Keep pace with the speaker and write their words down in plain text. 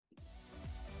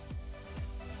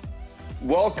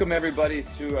Welcome, everybody,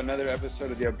 to another episode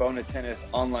of the Arbona Tennis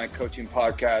Online Coaching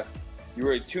Podcast. You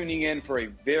are tuning in for a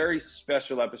very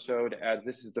special episode, as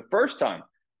this is the first time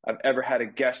I've ever had a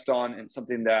guest on, and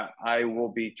something that I will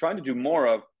be trying to do more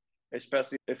of,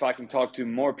 especially if I can talk to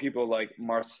more people like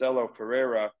Marcelo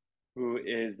Ferreira, who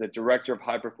is the Director of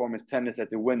High Performance Tennis at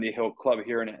the Windy Hill Club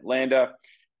here in Atlanta.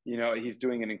 You know, he's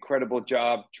doing an incredible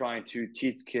job trying to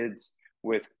teach kids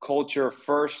with culture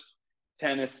first,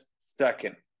 tennis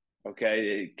second.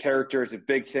 Okay, character is a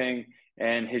big thing,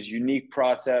 and his unique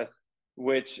process,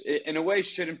 which in a way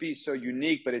shouldn't be so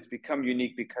unique, but it's become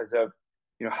unique because of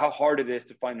how hard it is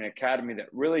to find an academy that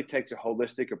really takes a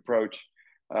holistic approach,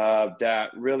 that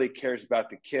really cares about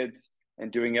the kids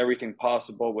and doing everything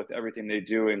possible with everything they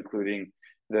do, including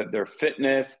their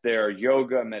fitness, their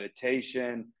yoga,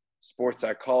 meditation, sports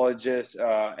psychologists,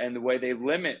 and the way they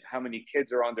limit how many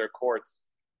kids are on their courts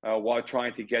while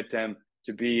trying to get them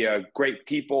to be great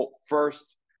people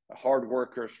first, hard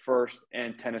workers first,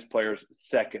 and tennis players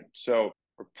second. So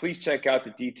please check out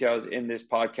the details in this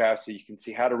podcast so you can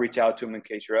see how to reach out to him in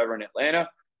case you're ever in Atlanta,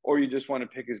 or you just want to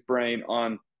pick his brain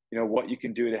on what you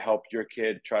can do to help your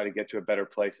kid try to get to a better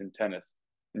place in tennis.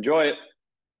 Enjoy it.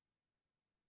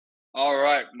 All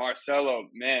right, Marcelo,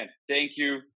 man, thank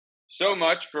you so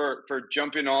much for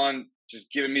jumping on,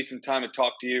 just giving me some time to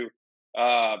talk to you.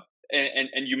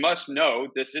 And you must know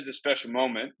this is a special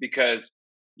moment because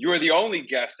you are the only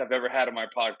guest I've ever had on my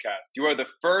podcast. You are the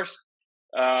first,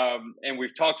 and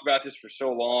we've talked about this for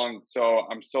so long, so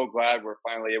I'm so glad we're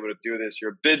finally able to do this.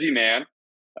 You're a busy man,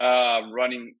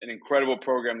 running an incredible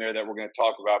program there that we're going to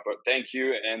talk about, but thank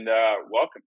you and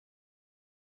welcome.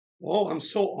 Oh, I'm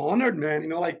so honored, man.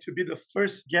 To be the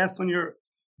first guest on your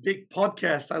big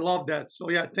podcast. I love that. So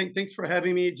yeah, thanks for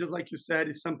having me. Just like you said,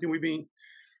 it's something we've been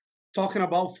talking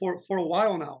about for a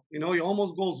while now. It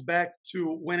almost goes back to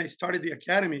when I started the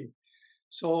academy.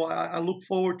 So I look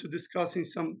forward to discussing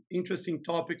some interesting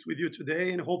topics with you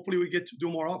today, and hopefully we get to do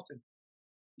more often.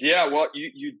 Yeah, well,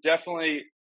 you definitely,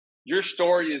 your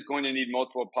story is going to need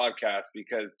multiple podcasts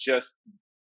because your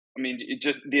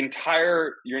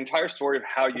entire story of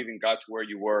how you even got to where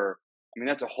you were. I mean,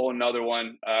 that's a whole nother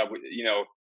one.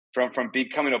 From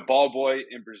becoming a ball boy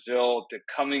in Brazil to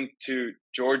coming to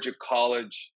Georgia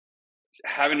College,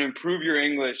 having to improve your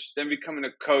English, then becoming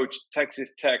a coach,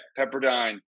 Texas Tech,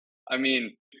 Pepperdine. I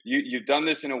mean, you've done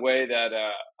this in a way that,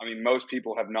 most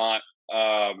people have not.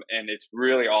 And it's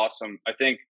really awesome. I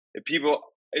think if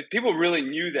people really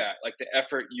knew that, like the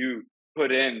effort you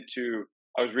put into,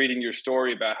 I was reading your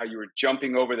story about how you were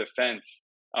jumping over the fence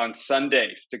on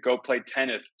Sundays to go play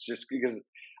tennis just because,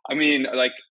 and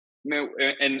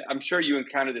I'm sure you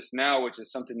encounter this now, which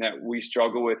is something that we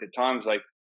struggle with at times. Like,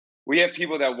 we have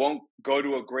people that won't go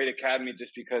to a great academy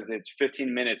just because it's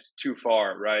 15 minutes too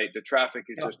far, right? The traffic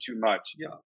is just too much.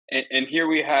 Yeah. And here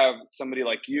we have somebody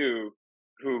like you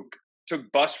who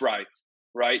took bus rides,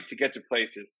 right, to get to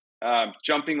places,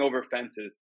 jumping over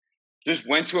fences, just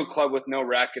went to a club with no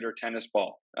racket or tennis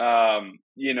ball.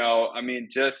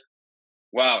 Just,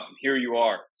 wow, here you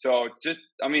are. So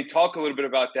talk a little bit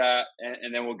about that,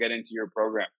 and then we'll get into your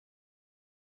program.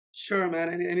 Sure, man.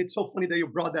 And it's so funny that you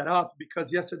brought that up because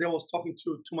yesterday I was talking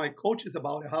to my coaches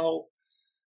about how,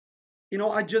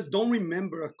 I just don't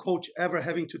remember a coach ever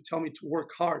having to tell me to work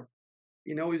hard.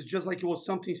 It's just like it was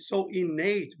something so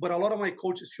innate, but a lot of my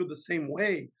coaches feel the same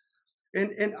way.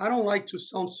 And I don't like to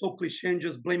sound so cliche and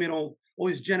just blame it on, oh,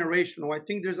 it's generational. I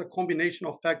think there's a combination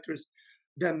of factors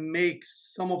that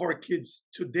makes some of our kids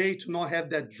today to not have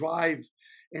that drive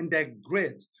and that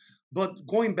grit. But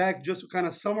going back, just to kind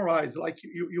of summarize, like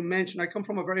you mentioned, I come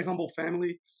from a very humble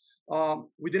family.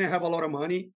 We didn't have a lot of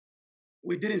money.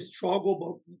 We didn't struggle,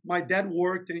 but my dad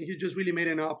worked and he just really made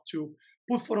enough to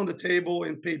put food on the table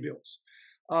and pay bills.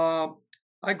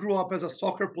 I grew up as a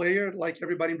soccer player. Like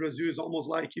everybody in Brazil is almost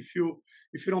like if you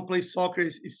don't play soccer,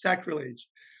 it's sacrilege.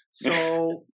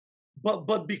 So,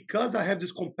 but because I have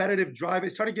this competitive drive, I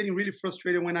started getting really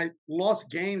frustrated when I lost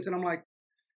games, and I'm like,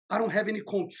 I don't have any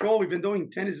control, even though in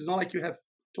tennis, it's not like you have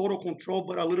total control,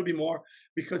 but a little bit more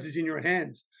because it's in your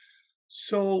hands.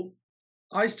 So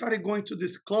I started going to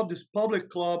this club, this public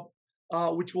club,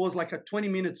 which was like a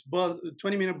 20-minute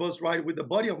bus ride with a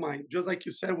buddy of mine, just like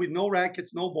you said, with no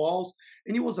rackets, no balls.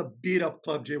 And it was a beat up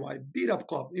club, JY, beat up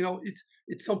club.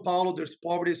 It's São Paulo, there's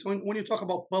poverty. So when you talk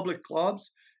about public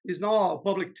clubs, it's not a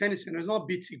public tennis center, it's not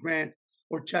BT Grant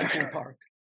or Chapman Park.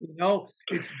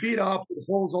 It's beat up with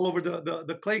holes all over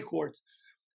the clay courts.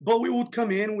 But we would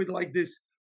come in with like this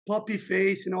puppy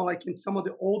face, like in some of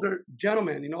the older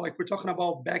gentlemen, like we're talking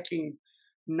about back in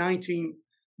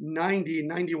 1990,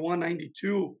 91,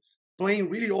 92. playing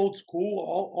really old school,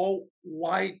 all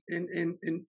white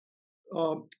and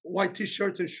white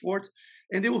t-shirts and shorts,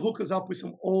 and they would hook us up with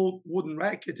some old wooden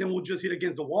rackets, and we'll just hit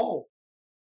against the wall.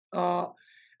 Uh,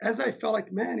 as I felt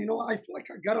like, man, I feel like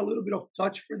I got a little bit of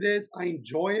touch for this. I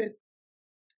enjoy it.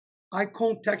 I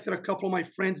contacted a couple of my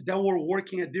friends that were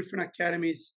working at different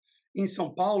academies in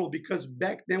São Paulo because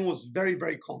back then was very,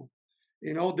 very common.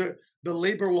 The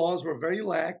labor laws were very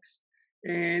lax,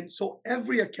 and so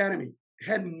every academy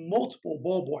had multiple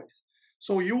ball boys.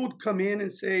 So you would come in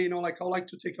and say, like, I'd like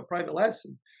to take a private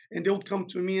lesson, and they would come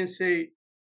to me and say,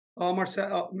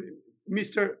 Marcelo,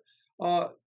 Mr. Uh,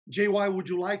 JY, would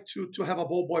you like to have a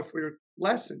ball boy for your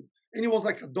lesson? And it was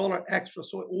like $1 extra,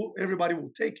 so everybody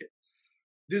would take it.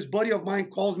 This buddy of mine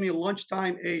calls me at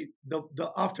lunchtime, hey, the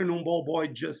afternoon ball boy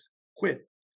just quit.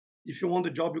 If you want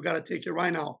the job, you got to take it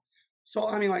right now. So,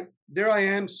 I mean, like, there I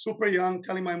am, super young,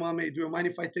 telling my mom, hey, do you mind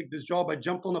if I take this job? I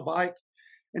jumped on the bike,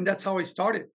 and that's how I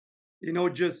started,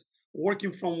 just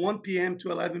working from 1 p.m.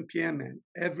 to 11 p.m., man,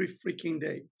 every freaking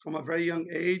day from a very young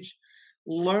age,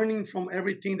 learning from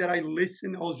everything that I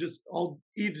listened. I'll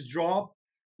eavesdrop,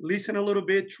 listen a little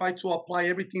bit, try to apply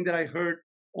everything that I heard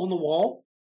on the wall.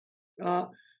 Uh,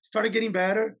 Started getting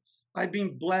better. I've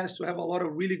been blessed to have a lot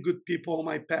of really good people on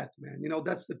my path, man.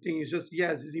 That's the thing. It's just,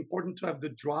 yes, it's important to have the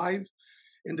drive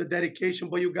and the dedication,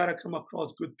 but you got to come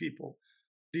across good people.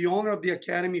 The owner of the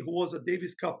academy, who was a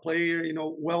Davis Cup player,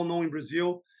 well known in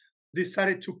Brazil,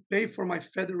 decided to pay for my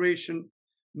federation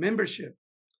membership.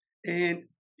 And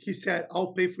he said,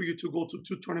 I'll pay for you to go to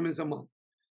 2 tournaments a month.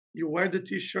 You wear the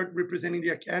t shirt representing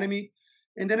the academy.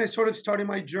 And then I sort of started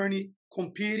my journey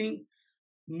competing,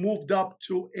 moved up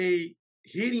to a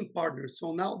hitting partner.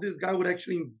 So now this guy would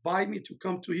actually invite me to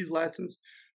come to his lessons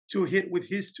to hit with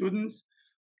his students.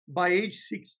 By age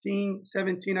 16,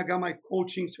 17, I got my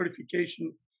coaching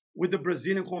certification with the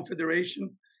Brazilian Confederation.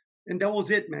 And that was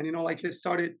it, man. Like, I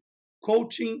started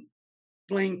coaching,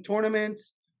 playing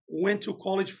tournaments, went to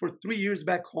college for 3 years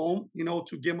back home,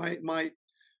 to get my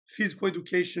physical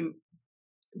education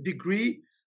degree.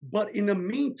 But in the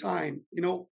meantime,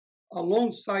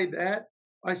 alongside that,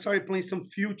 I started playing some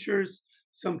futures,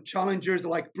 some challengers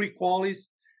like pre-qualies.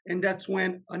 And that's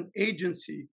when an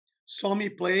agency saw me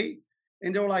play,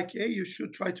 and they were like, hey, you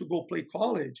should try to go play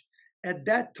college. At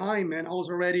that time, man, I was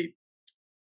already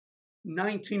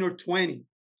 19 or 20,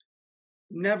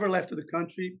 never left the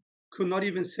country, could not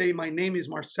even say my name is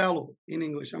Marcelo in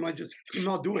English. I just could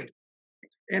not do it.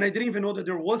 And I didn't even know that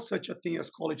there was such a thing as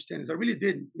college tennis. I really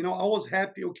didn't. I was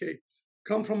happy, okay,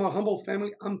 come from a humble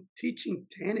family. I'm teaching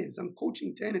tennis. I'm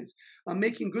coaching tennis. I'm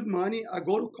making good money. I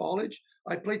go to college.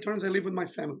 I play tournaments. I live with my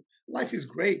family. Life is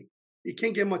great. It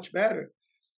can't get much better.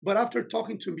 But after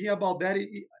talking to me about that,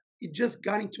 it just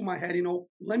got into my head,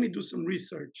 let me do some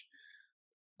research.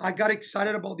 I got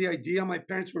excited about the idea. My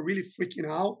parents were really freaking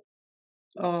out.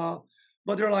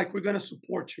 But they're like, we're going to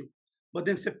support you. But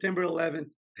then September 11th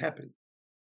happened.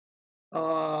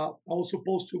 I was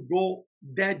supposed to go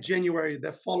that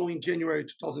following January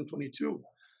 2022.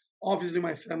 Obviously,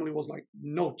 my family was like,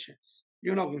 no chance.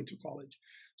 You're not going to college.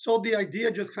 So the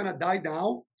idea just kind of died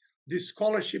down. The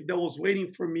scholarship that was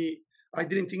waiting for me, I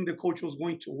didn't think the coach was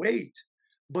going to wait.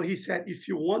 But he said, if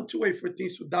you want to wait for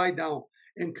things to die down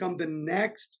and come the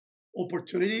next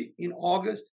opportunity in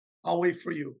August, I'll wait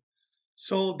for you.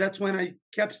 So that's when I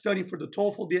kept studying for the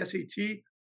TOEFL. The SAT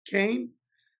came,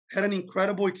 had an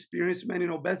incredible experience, man.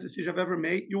 Best decision I've ever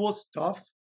made. It was tough.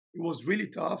 It was really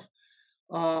tough.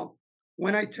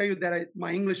 When I tell you that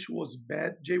my English was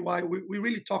bad, JY, we're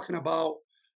really talking about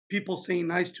people saying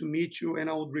nice to meet you, and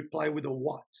I would reply with a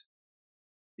what?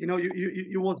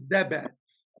 It was that bad.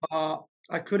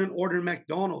 I couldn't order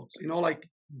McDonald's. Like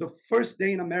the first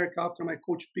day in America after my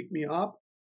coach picked me up,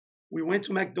 we went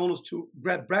to McDonald's to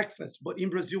grab breakfast. But in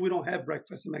Brazil, we don't have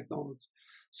breakfast at McDonald's.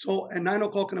 So at 9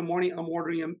 o'clock in the morning, I'm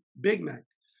ordering a Big Mac.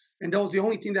 And that was the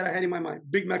only thing that I had in my mind.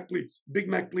 Big Mac, please. Big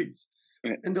Mac, please.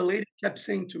 Right. And the lady kept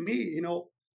saying to me,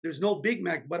 there's no Big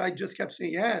Mac. But I just kept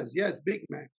saying, yes, Big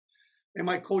Mac. And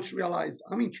my coach realized,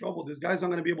 I'm in trouble. These guys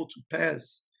aren't going to be able to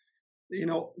pass,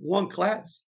 one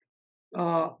class.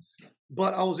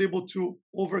 But I was able to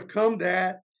overcome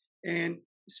that and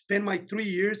spend my 3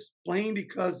 years playing,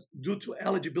 because due to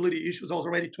eligibility issues, I was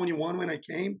already 21 when I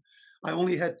came. I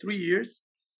only had 3 years.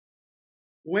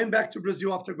 Went back to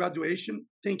Brazil after graduation,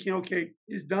 thinking, okay,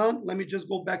 it's done. Let me just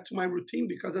go back to my routine,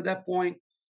 because at that point,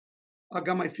 I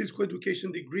got my physical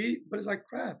education degree. But it's like,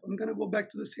 crap, I'm going to go back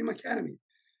to the same academy.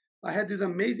 I had this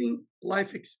amazing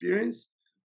life experience.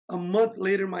 A month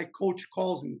later, my coach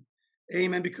calls me. Hey,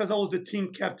 man, because I was the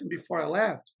team captain before I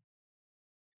left.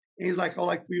 And he's like, I'd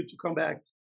like for you to come back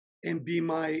and be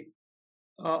my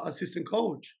assistant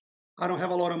coach. I don't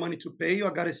have a lot of money to pay you.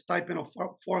 I got a stipend of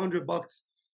 $400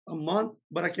 a month,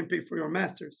 but I can pay for your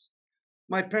masters.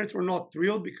 My parents were not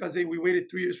thrilled because we waited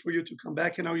 3 years for you to come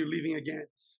back and now you're leaving again.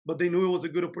 But they knew it was a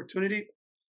good opportunity.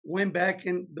 Went back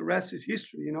and the rest is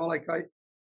history. Like I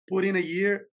put in a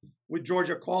year with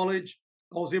Georgia College.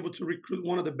 I was able to recruit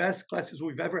one of the best classes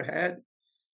we've ever had.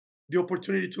 The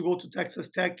opportunity to go to Texas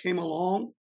Tech came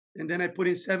along. And then I put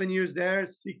in 7 years there,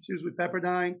 6 years with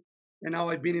Pepperdine. And now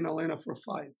I've been in Atlanta for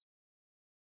 5.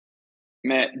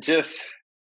 Man, just,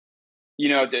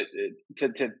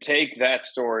 to take that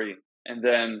story and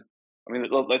then, I mean,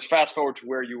 let's fast forward to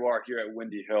where you are here at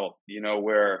Windy Hill,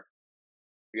 where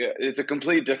it's a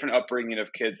complete different upbringing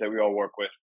of kids that we all work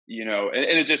with,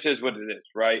 and it just is what it is,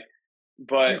 right?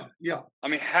 But Yeah, yeah. I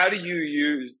mean, how do you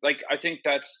use, I think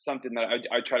that's something that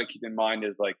I try to keep in mind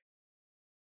is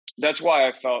that's why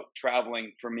I felt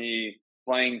traveling for me,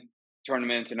 playing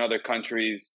tournaments in other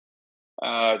countries,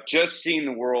 just seeing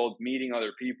the world, meeting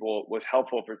other people was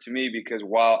helpful to me because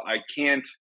while I can't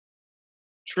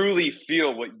truly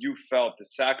feel what you felt, the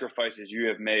sacrifices you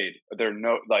have made, they're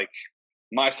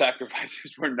my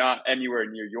sacrifices were not anywhere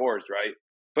near yours, right?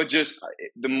 But just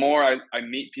the more I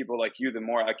meet people like you, the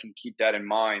more I can keep that in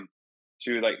mind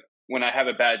to when I have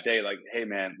a bad day, hey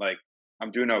man,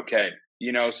 I'm doing okay,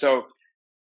 so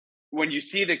when you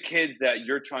see the kids that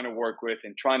you're trying to work with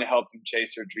and trying to help them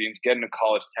chase their dreams, get into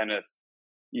college tennis,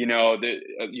 you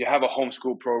have a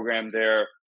homeschool program there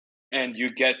and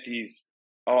you get these,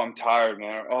 oh, I'm tired,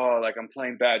 man. Oh, I'm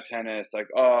playing bad tennis.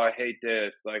 Oh, I hate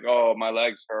this. Oh, my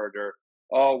legs hurt. Or,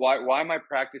 oh, why am I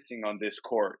practicing on this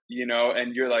court?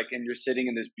 And you're sitting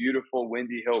in this beautiful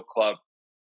Windy Hill club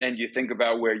and you think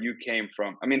about where you came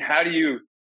from. I mean, how do you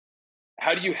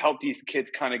help these kids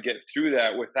kind of get through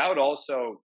that without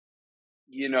also,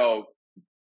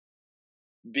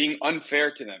 being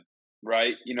unfair to them,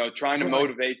 right? Trying to Right.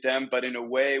 motivate them, but in a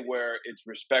way where it's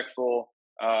respectful,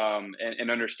 and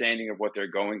understanding of what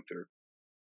they're going through.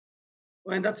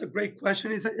 And that's a great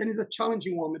question. It's a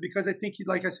challenging one because I think,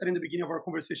 like I said in the beginning of our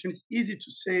conversation, it's easy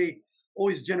to say, oh,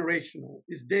 it's generational,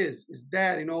 it's this, it's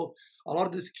that. A lot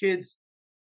of these kids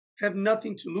have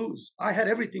nothing to lose. I had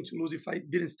everything to lose if I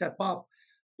didn't step up.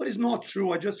 But it's not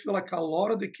true. I just feel like a lot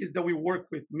of the kids that we work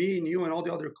with, me and you and all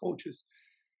the other coaches,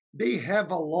 they have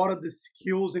a lot of the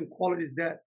skills and qualities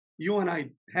that you and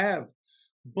I have,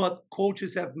 but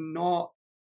coaches have not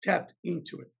tapped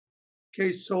into it.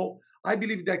 Okay, so I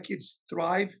believe that kids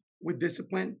thrive with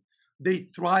discipline. They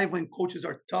thrive when coaches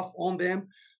are tough on them.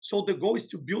 So the goal is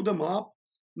to build them up,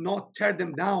 not tear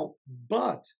them down.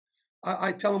 But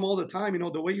I tell them all the time,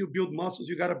 the way you build muscles,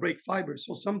 you got to break fibers.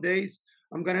 So some days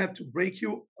I'm going to have to break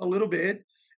you a little bit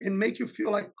and make you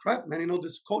feel like crap, man.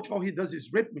 This coach, all he does is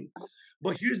rip me.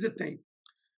 But here's the thing.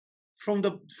 From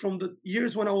the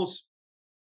years when I was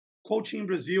coaching in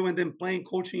Brazil and then playing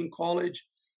coaching in college,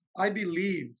 I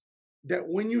believe that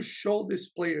when you show these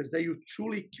players that you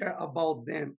truly care about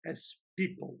them as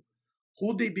people,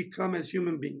 who they become as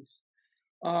human beings,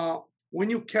 when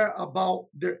you care about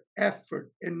their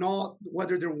effort and not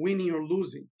whether they're winning or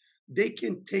losing, they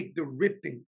can take the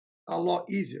ripping a lot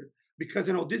easier because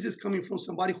this is coming from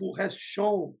somebody who has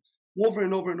shown over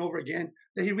and over and over again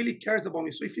that he really cares about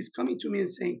me. So if he's coming to me and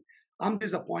saying, I'm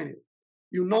disappointed,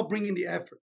 you're not bringing the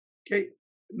effort, okay,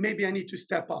 maybe I need to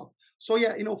step up. So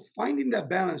yeah, finding that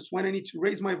balance when I need to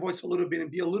raise my voice a little bit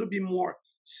and be a little bit more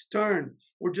stern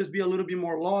or just be a little bit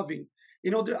more loving. I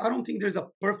don't think there's a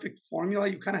perfect formula.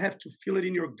 You kind of have to feel it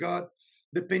in your gut,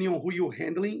 depending on who you're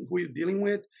handling, who you're dealing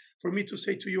with. For me to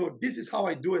say to you, this is how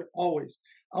I do it always,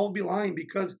 I will be lying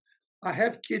because I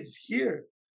have kids here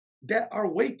that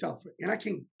are way tougher, and I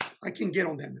can get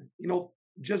on them, man.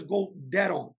 Just go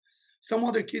dead on. Some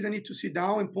other kids, I need to sit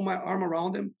down and put my arm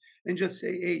around them and just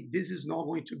say, hey, this is not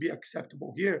going to be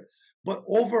acceptable here. But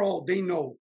overall, they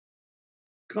know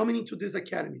coming into this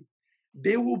academy,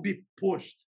 they will be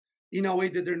pushed in a way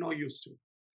that they're not used to.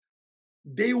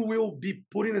 They will be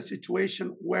put in a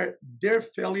situation where their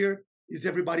failure is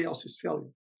everybody else's failure.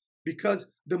 Because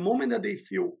the moment that they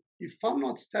feel, if I'm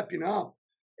not stepping up,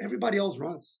 everybody else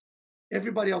runs.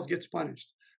 Everybody else gets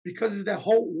punished. Because it's that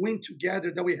whole win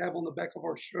together that we have on the back of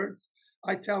our shirts.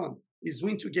 I tell them, is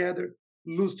win together,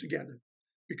 lose together.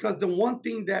 Because the one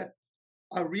thing that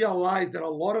I realized that a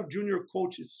lot of junior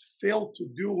coaches fail to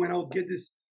do when I would get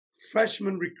these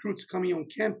freshman recruits coming on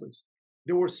campus,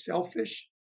 they were selfish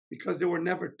because they were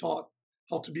never taught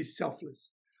how to be selfless.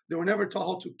 They were never taught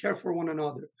how to care for one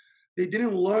another. They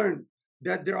didn't learn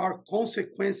that there are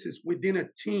consequences within a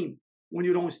team when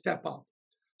you don't step up.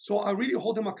 So I really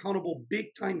hold them accountable big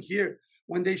time here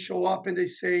when they show up and they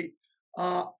say,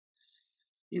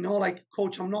 like,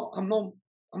 coach, I'm not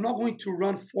going to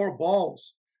run 4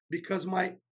 balls because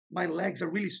my legs are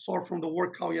really sore from the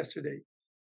workout yesterday.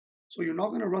 So you're not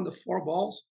going to run the 4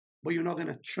 balls, but you're not going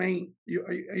to train.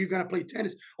 Are you going to play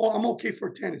tennis? Oh, I'm okay for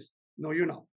tennis. No, you're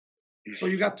not. So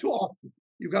you got two options.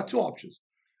 You got two options.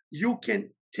 You can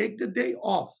take the day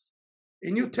off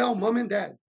and you tell mom and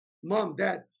dad, mom,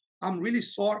 dad, I'm really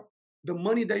sore. The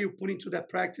money that you put into that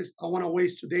practice, I want to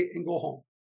waste today and go home.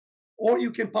 Or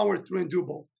you can power through and do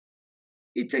both.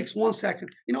 It takes 1 second.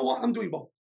 You know what? I'm doing both.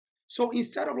 So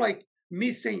instead of like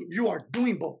me saying you are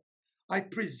doing both, I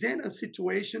present a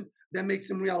situation that makes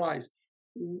them realize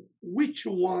which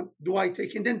one do I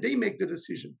take, and then they make the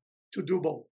decision to do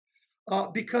both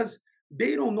because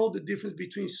they don't know the difference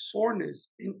between soreness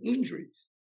and injuries.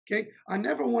 Okay, I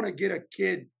never want to get a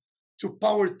kid to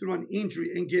power through an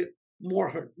injury and get more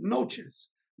hurt. No chance.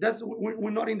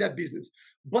 We're not in that business.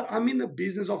 But I'm in the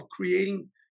business of creating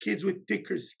kids with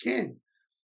thicker skin.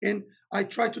 And I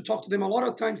try to talk to them a lot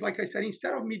of times. Like I said,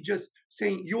 instead of me just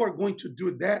saying you are going to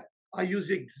do that, I use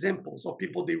examples of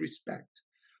people they respect.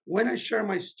 When I share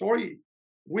my story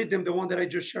with them, the one that I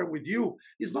just shared with you,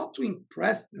 is not to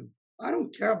impress them. I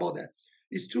don't care about that.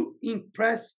 It's to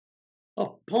impress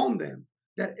upon them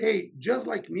that, hey, just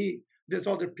like me, there's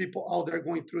other people out there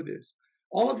going through this.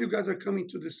 All of you guys are coming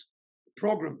to this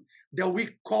program that we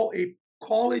call a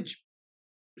college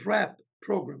prep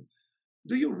program.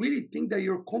 Do you really think that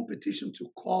your competition to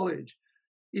college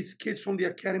is kids from the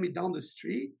academy down the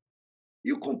street?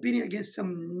 You're competing against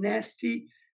some nasty,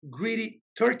 gritty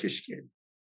Turkish kid,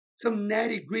 some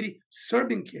natty, gritty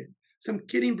Serbian kid, some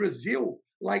kid in Brazil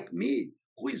like me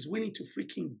who is willing to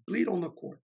freaking bleed on the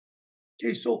court.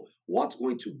 Okay, so what's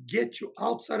going to get you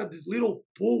outside of this little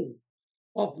pool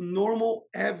of normal,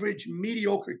 average,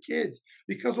 mediocre kids?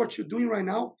 Because what you're doing right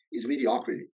now is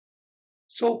mediocrity.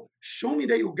 So show me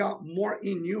that you got more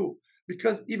in you.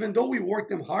 Because even though we work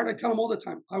them hard, I tell them all the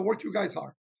time, I work you guys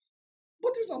hard.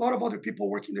 But there's a lot of other people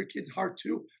working their kids hard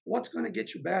too. What's going to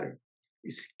get you better?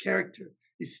 Is character,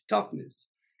 is toughness,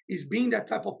 is being that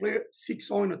type of player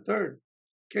 6-0 in a third.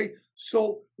 Okay,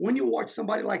 so when you watch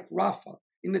somebody like Rafa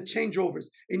in the changeovers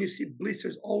and you see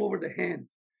blisters all over the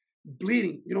hands,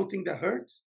 bleeding, you don't think that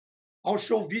hurts? I'll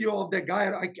show video of that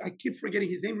guy. I keep forgetting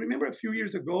his name. Remember a few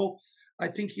years ago, I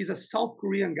think he's a South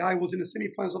Korean guy, was in the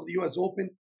semifinals of the US Open,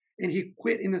 and he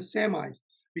quit in the semis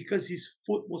because his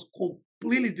foot was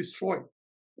completely destroyed.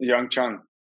 Young Chun.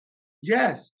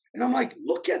 Yes. And I'm like,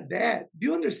 look at that. Do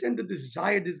you understand the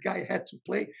desire this guy had to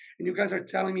play? And you guys are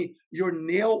telling me your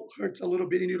nail hurts a little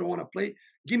bit and you don't want to play?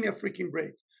 Give me a freaking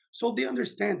break. So they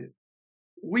understand it.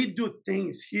 We do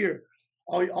things here.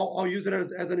 I'll use it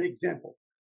as an example.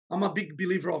 I'm a big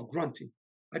believer of grunting.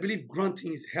 I believe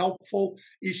grunting is helpful.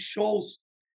 It shows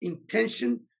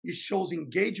intention. It shows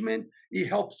engagement. It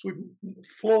helps with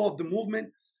flow of the movement.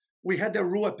 We had that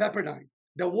rule at Pepperdine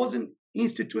that wasn't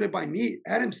instituted by me.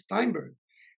 Adam Steinberg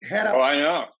I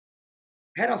know.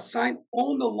 had a sign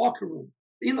on the locker room,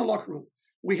 in the locker room.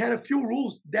 We had a few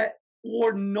rules that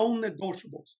were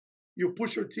non-negotiables. You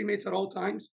push your teammates at all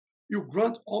times. You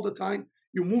grunt all the time.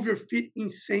 You move your feet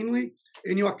insanely,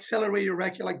 and you accelerate your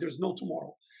racket like there's no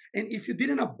tomorrow. And if you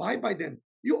didn't abide by them,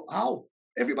 you're out.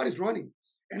 Everybody's running.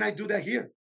 And I do that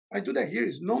here. I do that here.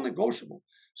 It's non-negotiable.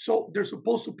 So they're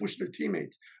supposed to push their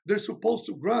teammates. They're supposed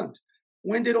to grunt.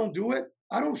 When they don't do it,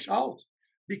 I don't shout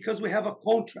because we have a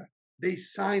contract. They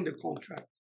sign the contract.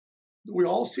 We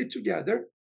all sit together,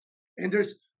 and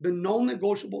there's the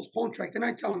non-negotiables contract. And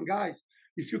I tell them, guys,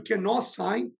 if you cannot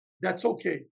sign, that's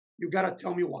okay. You got to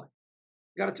tell me why.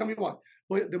 You got to tell me why.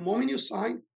 But the moment you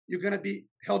sign, you're going to be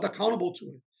held accountable to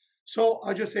it. So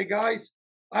I just say, guys,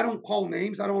 I don't call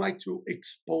names. I don't like to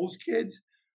expose kids.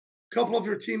 A couple of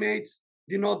your teammates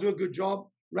did not do a good job.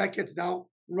 Rackets down,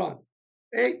 run.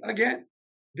 Hey, again,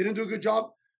 didn't do a good job.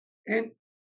 And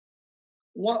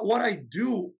what I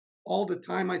do all the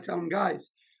time, I tell them, guys,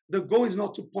 the goal is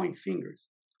not to point fingers.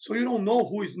 So you don't know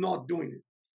who is not doing it.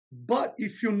 But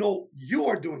if you know you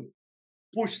are doing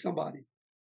it, push somebody.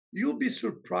 You'll be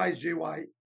surprised, JY,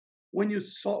 when you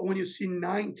see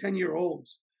 9,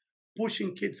 10-year-olds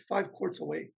pushing kids 5 courts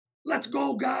away. Let's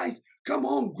go, guys. Come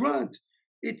on, grunt.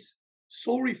 It's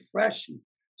so refreshing.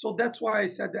 So that's why I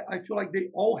said that I feel like they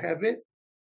all have it,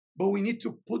 but we need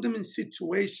to put them in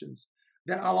situations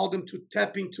that allow them to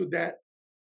tap into that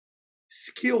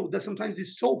skill that sometimes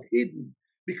is so hidden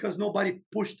because nobody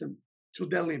pushed them to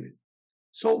their limit.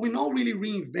 So we're not really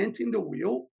reinventing the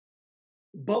wheel,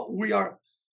 but we are,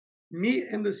 me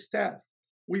and the staff,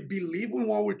 we believe in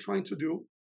what we're trying to do.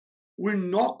 We're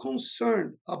not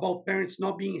concerned about parents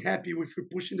not being happy if we're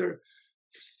pushing their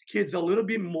kids a little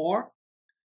bit more.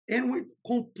 And we're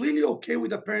completely okay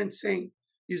with the parents saying,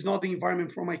 it's not the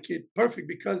environment for my kid. Perfect,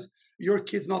 because your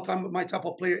kid's not my type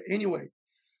of player anyway.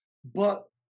 But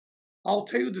I'll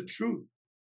tell you the truth.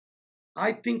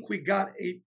 I think we got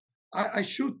I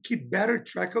should keep better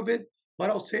track of it, but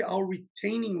I'll say our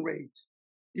retaining rate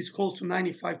is close to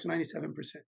 95 to 97%.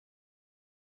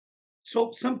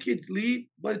 So some kids leave,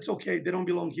 but it's okay. They don't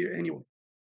belong here anyway.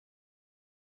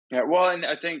 Yeah, well, and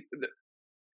I think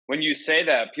when you say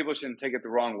that, people shouldn't take it the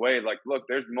wrong way. Like, look,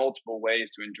 there's multiple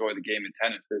ways to enjoy the game in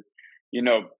tennis. There's,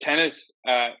 tennis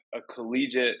at a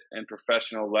collegiate and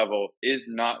professional level is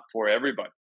not for everybody.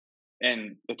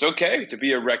 And it's okay to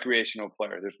be a recreational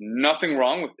player. There's nothing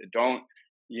wrong with it. Don't,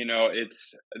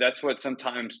 that's what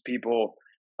sometimes people,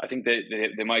 I think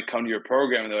they might come to your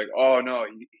program and they're like, oh no,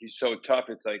 he's so tough.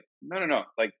 It's like, no.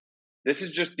 Like, this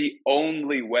is just the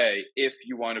only way if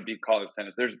you want to be college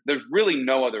tennis. There's really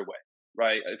no other way,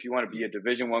 right? If you want to be a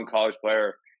Division I college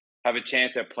player, have a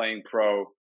chance at playing pro,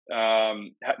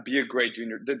 be a great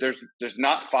junior. There's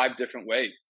not five different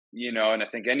ways, and I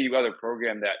think any other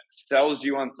program that sells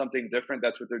you on something different,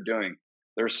 that's what they're doing.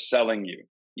 They're selling you,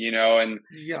 and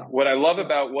Yeah. what I love Yeah.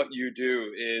 about what you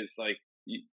do is like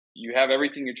you have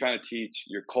everything you're trying to teach,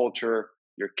 your culture,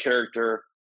 your character,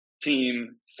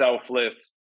 team,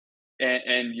 selfless,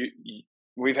 and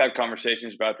we've had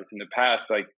conversations about this in the past.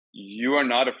 Like, you are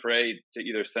not afraid to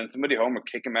either send somebody home or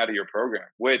kick them out of your program,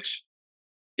 which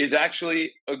is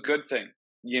actually a good thing.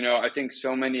 I think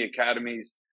so many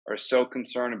academies are so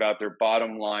concerned about their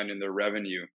bottom line and their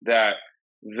revenue that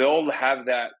they'll have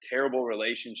that terrible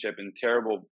relationship and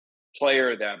terrible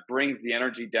player that brings the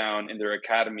energy down in their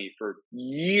academy for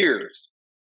years,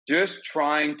 just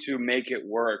trying to make it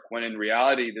work, when in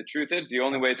reality, the truth is the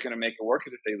only way it's going to make it work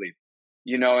is if they leave.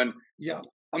 And Yeah.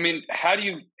 I mean, how do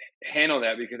you handle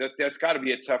that? Because that's got to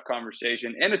be a tough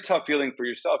conversation and a tough feeling for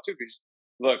yourself too. Because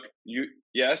look, you're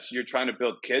trying to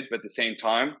build kids, but at the same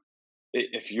time,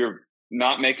 if you're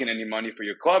not making any money for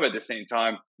your club at the same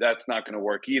time, that's not going to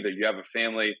work either. You have a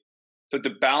family, so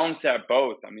to balance that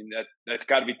both, I mean, that's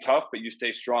got to be tough. But you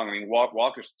stay strong. I mean,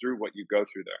 walk us through what you go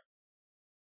through there.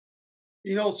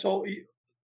 So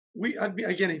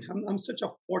again, I'm such a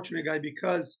fortunate guy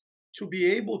because to be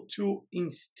able to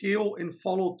instill and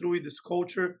follow through with this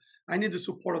culture, I need the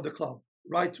support of the club,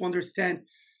 right? To understand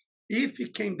if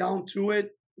it came down to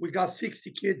it, we got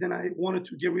 60 kids and I wanted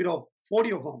to get rid of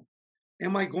 40 of them.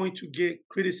 Am I going to get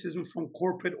criticism from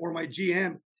corporate or my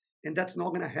GM? And that's not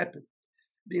going to happen.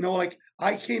 Like,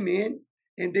 I came in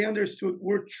and they understood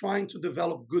we're trying to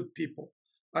develop good people.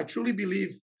 I truly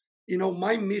believe,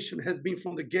 my mission has been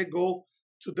from the get-go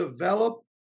to develop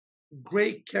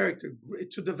great character,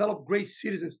 to develop great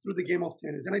citizens through the game of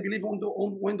tennis. And I believe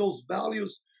when those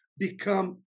values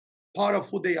become part of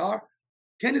who they are,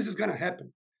 tennis is going to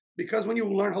happen. Because when you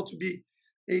learn how to be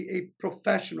a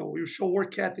professional, you show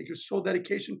work ethic, you show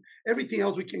dedication, everything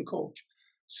else we can coach.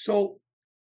 So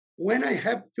when I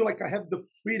feel like I have the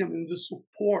freedom and the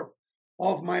support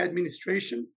of my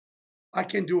administration, I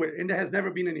can do it. And there has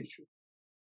never been an issue.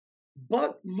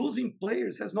 But losing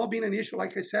players has not been an issue.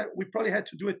 Like I said, we probably had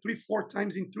to do it 3-4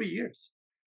 times in 3 years.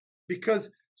 Because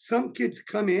some kids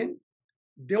come in,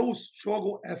 they'll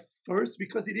struggle at first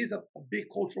because it is a big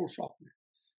cultural shock.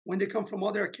 When they come from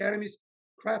other academies,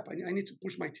 crap, I need to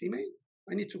push my teammate.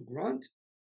 I need to grunt.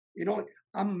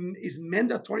 It's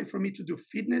mandatory for me to do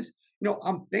fitness.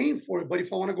 I'm paying for it, but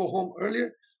if I want to go home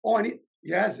earlier,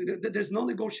 there's no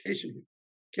negotiation here.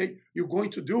 Okay, you're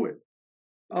going to do it.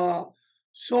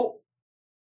 So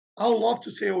I would love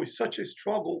to say, oh, it's such a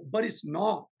struggle, but it's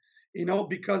not,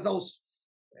 because I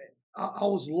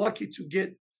was lucky to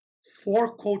get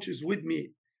 4 coaches with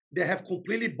me that have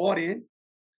completely bought in.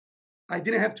 I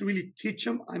didn't have to really teach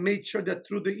them. I made sure that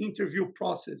through the interview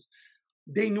process,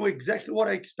 they knew exactly what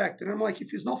I expected. And I'm like,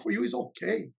 if it's not for you, it's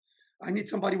okay. I need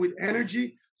somebody with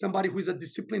energy, somebody who's a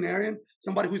disciplinarian,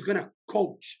 somebody who's going to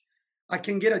coach. I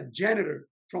can get a janitor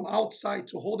from outside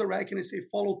to hold a racket and say,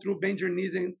 follow through, bend your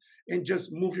knees and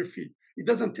just move your feet. It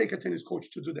doesn't take a tennis coach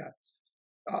to do that.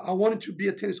 I wanted to be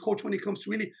a tennis coach when it comes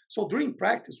to really. So during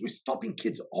practice, we're stopping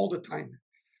kids all the time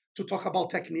to talk about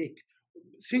technique.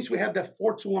 Since we have that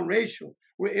 4-to-1 ratio,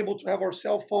 we're able to have our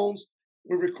cell phones.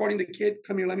 We're recording the kid.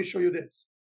 Come here, let me show you this.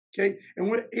 Okay. And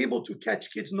we're able to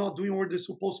catch kids not doing what they're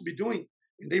supposed to be doing.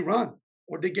 And they run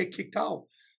or they get kicked out.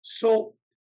 So,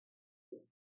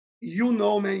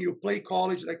 man, you play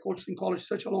college, I coached in college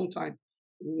such a long time.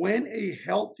 When a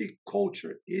healthy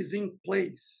culture is in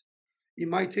place, it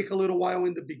might take a little while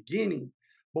in the beginning,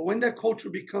 but when that culture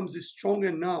becomes strong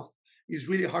enough, it's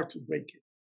really hard to break it.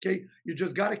 Okay, you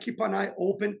just got to keep an eye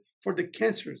open for the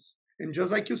cancers. And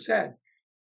just like you said,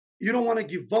 You don't want to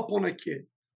give up on a kid,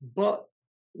 but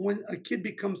when a kid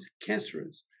becomes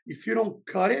cancerous, if you don't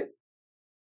cut it,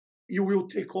 you will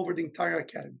take over the entire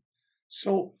academy.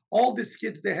 So all these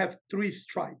kids, they have 3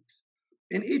 strikes.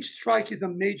 And each strike is a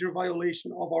major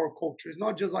violation of our culture. It's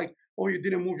not just like, oh, you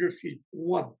didn't move your feet.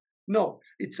 One. No,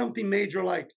 it's something major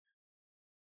like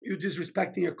you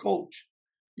disrespecting a coach,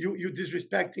 you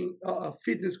disrespecting a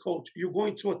fitness coach, you're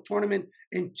going to a tournament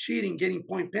and cheating, getting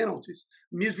point penalties,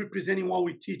 misrepresenting what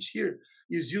we teach here,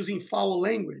 is using foul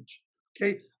language.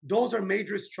 Okay, those are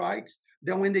major strikes.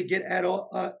 Then when they get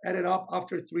added up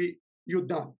after 3, you're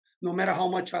done. No matter how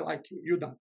much I like you, you're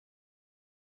done.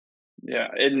 Yeah,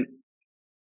 and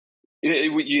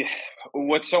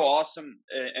what's so awesome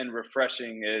and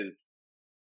refreshing is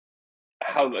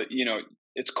how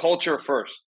it's culture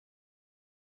first.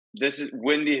 This is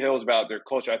Windy Hill's about their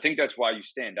culture. I think that's why you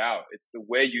stand out. It's the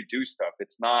way you do stuff.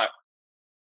 It's not,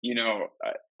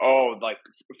 like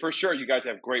for sure you guys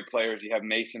have great players. You have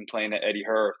Mason playing at Eddie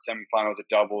Hur semifinals at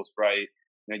doubles, right?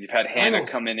 You've had Hannah Finals.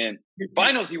 coming in He,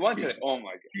 finals. He won he, today. Oh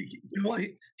my god!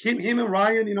 him and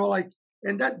Ryan, like,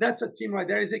 and that's a team right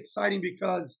there. Is exciting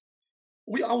because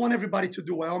I want everybody to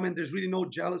do well. I mean, there's really no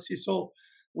jealousy. So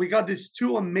we got these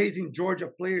 2 amazing Georgia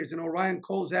players, Ryan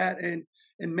Kozat and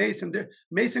Mason.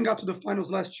 Mason got to the finals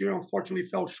last year, unfortunately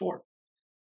fell short.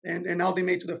 And now they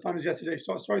made to the finals yesterday.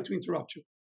 So sorry to interrupt you.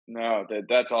 No,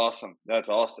 that's awesome. That's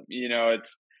awesome. But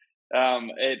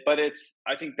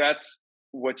I think that's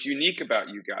what's unique about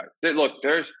you guys. Look,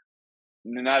 there's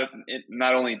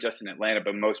not only just in Atlanta,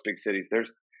 but most big cities,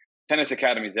 there's tennis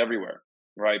academies everywhere,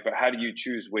 right? But how do you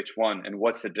choose which one, and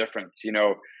what's the difference?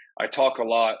 I talk a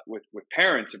lot with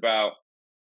parents about,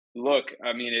 look,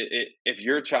 I mean, if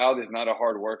your child is not a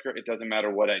hard worker, it doesn't matter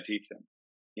what I teach them.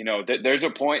 There's a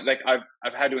point, like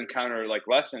I've had to encounter like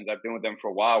lessons. I've been with them for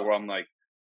a while where I'm like,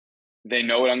 they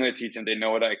know what I'm going to teach them. They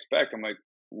know what I expect. I'm like,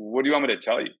 what do you want me to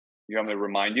tell you? You want me to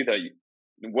remind you that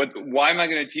why am I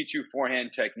going to teach you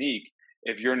forehand technique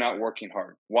if you're not working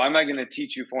hard? Why am I going to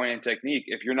teach you forehand technique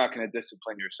if you're not going to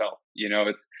discipline yourself?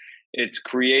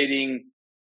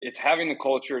 It's having the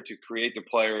culture to create the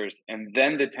players, and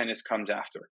then the tennis comes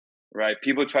after, right?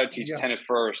 People try to teach tennis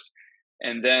first,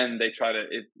 and then they try to,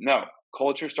 no,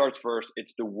 culture starts first.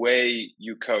 It's the way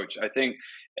you coach, I think.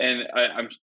 And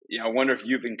I wonder if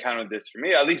you've encountered this. For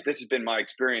me, at least this has been my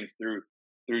experience through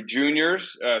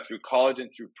juniors, through college,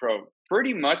 and through pro.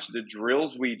 Pretty much the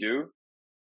drills we do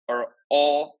are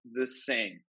all the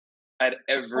same at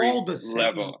every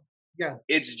level. Yes.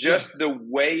 It's just the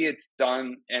way it's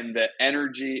done, and the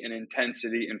energy and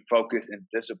intensity and focus and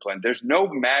discipline. There's no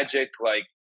magic like,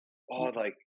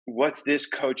 what's this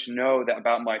coach know that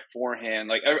about my forehand?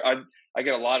 Like I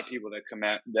get a lot of people that come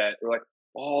at that are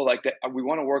like, that we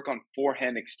want to work on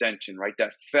forehand extension, right?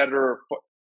 That Federer.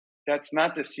 That's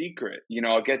not the secret.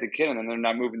 I'll get the kid and then they're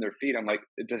not moving their feet. I'm like,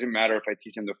 it doesn't matter if I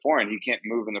teach him the forehand. He can't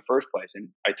move in the first place. And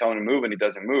I tell him to move and he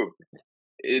doesn't move.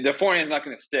 The forehand's not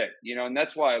going to stick, and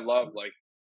that's why I love like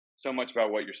so much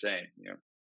about what you're saying.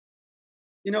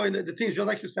 And the thing is, just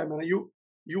like you said, man,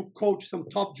 you coach some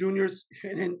top juniors,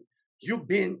 and then you've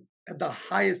been at the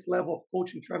highest level of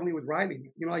coaching, traveling with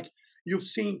Riley. Like you've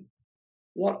seen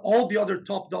what all the other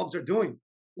top dogs are doing,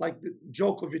 like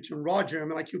Djokovic and Roger. I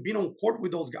mean, like you've been on court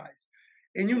with those guys,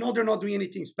 and they're not doing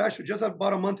anything special. Just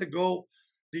about a month ago,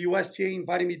 the USTA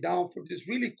invited me down for this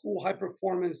really cool high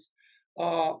performance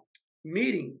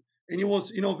meeting, and it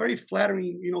was very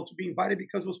flattering to be invited,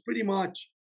 because it was pretty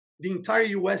much the entire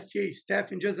USTA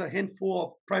staff and just a handful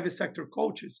of private sector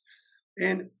coaches.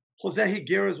 And Jose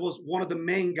Higueras was one of the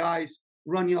main guys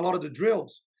running a lot of the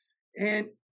drills. And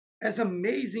as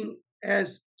amazing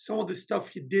as some of the stuff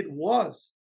he did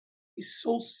was, it's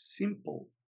so simple,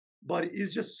 but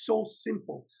it's just so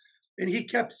simple. And he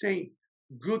kept saying,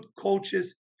 good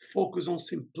coaches focus on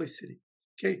simplicity.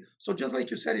 Okay, so just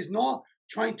like you said, it's not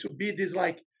trying to be this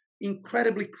like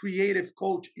incredibly creative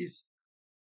coach.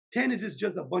 Tennis is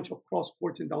just a bunch of cross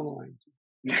courts and down the lines.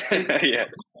 Yeah.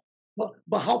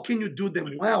 But how can you do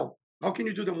them well? How can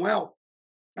you do them well?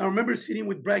 I remember sitting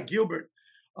with Brad Gilbert,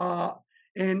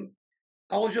 and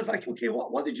I was just like, okay,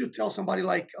 what did you tell somebody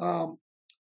like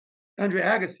Andre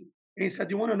Agassi? And he said,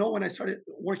 do you want to know when I started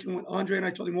working with Andre and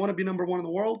I told him, want to be number 1 in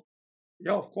the world?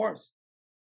 Yeah, of course.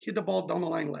 Hit the ball down the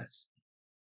line less.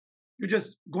 You're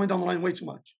just going down the line way too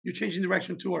much. You're changing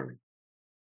direction too early.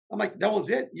 I'm like, that was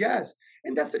it? Yes.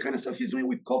 And that's the kind of stuff he's doing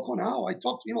with Coco now. I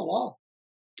talk to him a lot.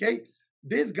 Okay?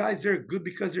 These guys, they're good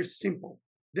because they're simple.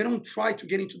 They don't try to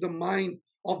get into the mind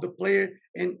of the player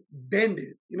and bend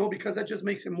it, because that just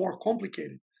makes it more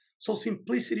complicated. So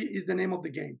simplicity is the name of the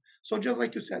game. So just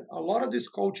like you said, a lot of these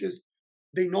coaches,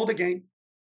 they know the game.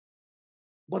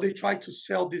 but they try to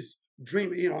sell this dream.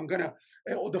 I'm gonna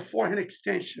the forehand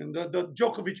extension, the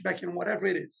Djokovic backhand, whatever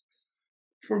it is.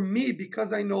 For me,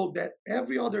 because I know that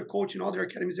every other coach in other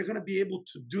academies, they're gonna be able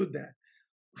to do that.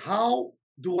 How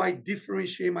do I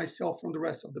differentiate myself from the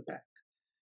rest of the pack?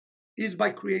 Is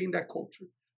by creating that culture.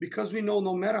 Because we know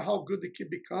no matter how good the kid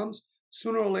becomes,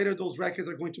 sooner or later those rackets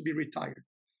are going to be retired.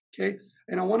 Okay.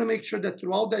 And I want to make sure that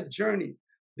throughout that journey,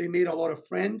 they made a lot of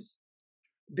friends.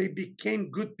 They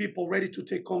became good people ready to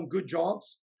take on good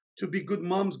jobs, to be good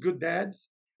moms, good dads,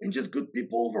 and just good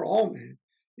people overall, man.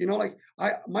 Like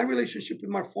my relationship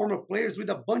with my former players, with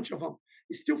a bunch of them,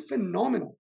 is still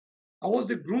phenomenal. I was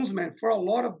the groomsman for a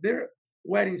lot of their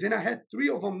weddings, and I had three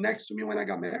of them next to me when I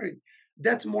got married.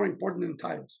 That's more important than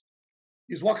titles.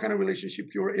 Is what kind of relationship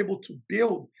you're able to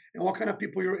build and what kind of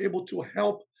people you're able to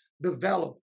help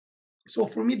develop. So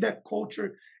for me, that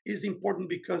culture is important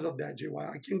because of that, JY.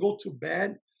 I can go to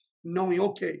bed knowing,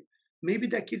 okay, maybe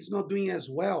that kid's not doing as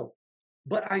well,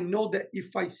 but I know that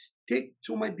if I stick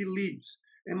to my beliefs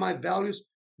and my values,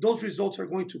 those results are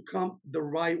going to come the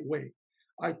right way.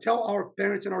 I tell our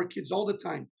parents and our kids all the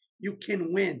time, you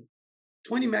can win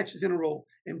 20 matches in a row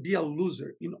and be a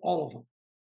loser in all of them.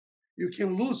 You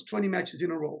can lose 20 matches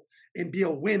in a row and be a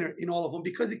winner in all of them,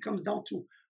 because it comes down to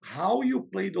how you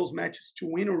play those matches to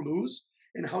win or lose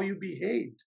and how you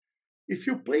behaved. If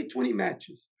you play 20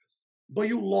 matches, but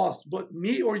you lost, but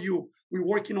me or you, we're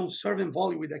working on serving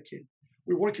volley with that kid.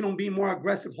 We're working on being more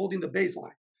aggressive, holding the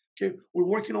baseline. Okay, we're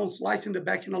working on slicing the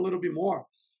backhand a little bit more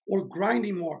or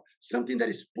grinding more, something that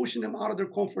is pushing them out of their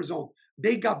comfort zone.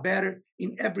 They got better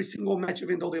in every single match,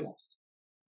 even though they lost.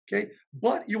 Okay,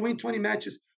 but you win 20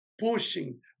 matches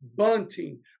pushing,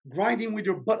 bunting, grinding with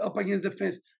your butt up against the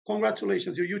fence.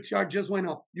 Congratulations, your UTR just went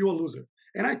up. You're a loser.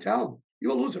 And I tell them,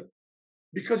 you're a loser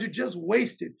because you just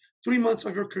wasted 3 months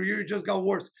of your career. You just got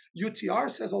worse. UTR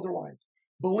says otherwise.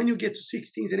 But when you get to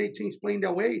 16s and 18s playing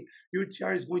that way,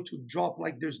 UTR is going to drop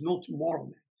like there's no tomorrow,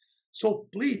 man. So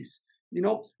please,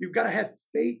 you've got to have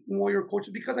faith in all your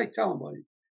coaches, because I tell them, buddy,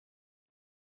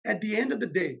 at the end of the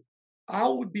day, I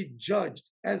would be judged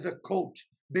as a coach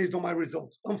based on my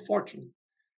results. Unfortunately,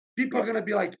 people are going to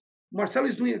be like, Marcelo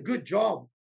is doing a good job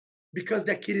because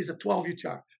that kid is a 12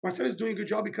 UTR. Marcelo is doing a good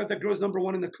job because that girl is number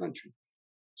 1 in the country.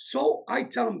 So I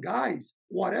tell them, guys,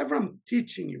 whatever I'm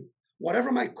teaching you,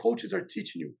 whatever my coaches are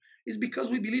teaching you, is because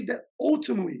we believe that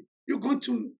ultimately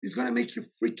it's going to make you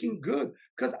freaking good,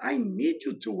 because I need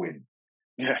you to win.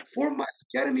 Yeah. For my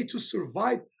academy to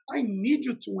survive, I need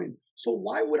you to win. So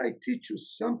why would I teach you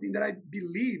something that I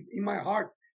believe in my heart,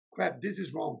 crap, this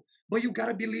is wrong? But you got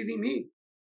to believe in me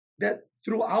that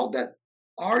throughout that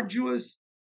arduous,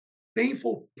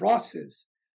 painful process,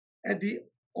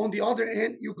 on the other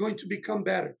end, you're going to become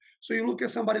better. So you look at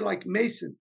somebody like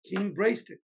Mason, he embraced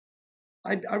it.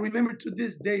 I remember to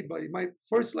this day, buddy, my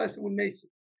first lesson with Mason.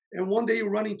 And one day you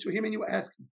run into him and you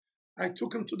ask him. I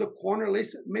took him to the corner.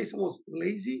 Mason was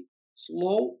lazy,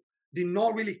 slow, did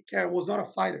not really care, was not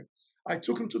a fighter. I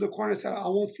took him to the corner and said, I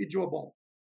won't feed you a ball.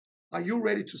 Are you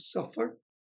ready to suffer?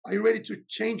 Are you ready to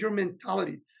change your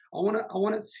mentality? I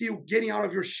wanna see you getting out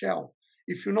of your shell.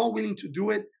 If you're not willing to do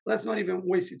it, let's not even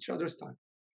waste each other's time.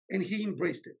 And he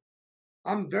embraced it.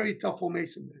 I'm very tough on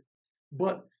Mason, man.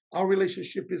 But our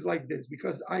relationship is like this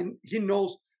because he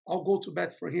knows I'll go to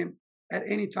bat for him at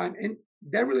any time. And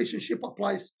that relationship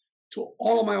applies to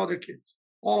all of my other kids,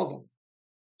 all of them.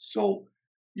 So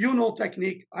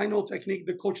technique, I know technique,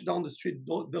 the coach down the street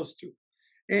does too.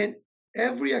 And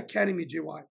every academy,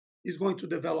 JY, is going to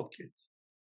develop kids.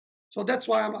 So that's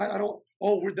why I don't,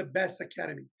 we're the best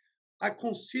academy. I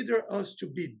consider us to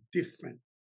be different.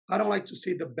 I don't like to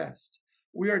say the best.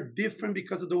 We are different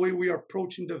because of the way we are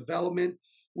approaching development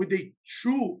with a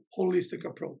true holistic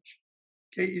approach.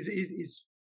 Okay, it's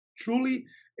truly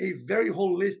a very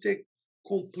holistic,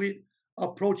 complete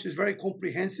approach. It's very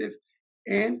comprehensive,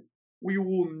 and we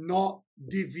will not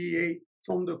deviate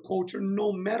from the culture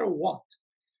no matter what.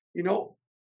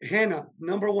 Hannah,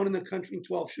 number 1 in the country in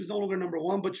 12. She's no longer number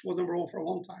 1, but she was number 1 for a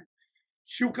long time.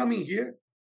 She'll come in here.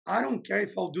 I don't care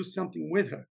if I'll do something with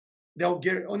her. They'll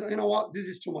get it. Oh, you know what? This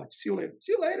is too much. See you later.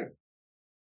 See you later.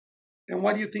 And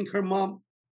why do you think her mom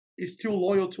is still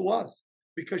loyal to us?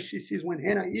 Because she sees when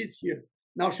Hannah is here,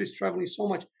 now she's traveling so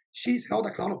much, she's held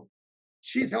accountable.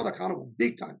 She's held accountable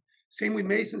big time. Same with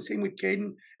Mason, same with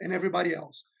Caden and everybody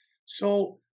else.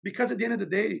 So, because at the end of the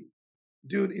day,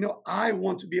 dude, I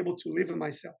want to be able to live in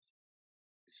myself.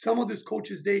 Some of these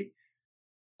coaches, they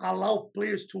allow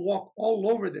players to walk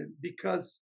all over them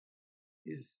because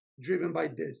it's driven by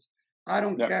this. I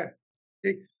don't care.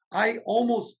 I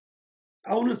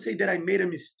want to say that I made a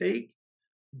mistake,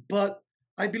 but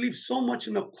I believe so much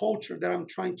in the culture that I'm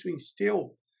trying to instill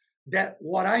that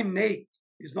what I make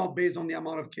is not based on the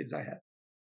amount of kids I have.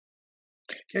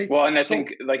 Okay. Well, and I So think,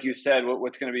 like you said,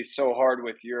 what's going to be so hard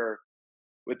with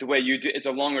with the way you do, it's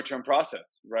a longer term process,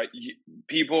 right?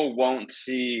 People won't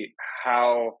see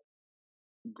how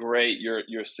great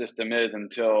your system is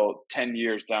until 10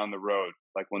 years down the road,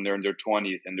 like when they're in their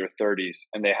 20s and their 30s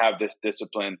and they have this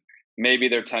discipline. Maybe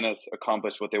their tennis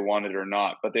accomplished what they wanted or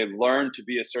not, but they learn to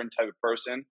be a certain type of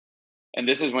person. And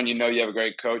this is when you know you have a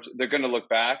great coach. They're going to look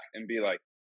back and be like,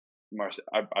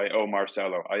 I owe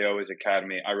Marcelo. I owe his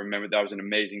academy. I remember that was an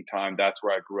amazing time. That's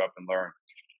where I grew up and learned.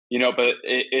 But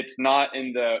it's not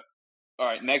in the all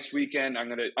right. Next weekend, I'm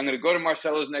gonna go to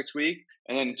Marcelo's next week,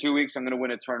 and then in 2 weeks, I'm gonna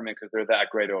win a tournament because they're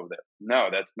that great over there. No,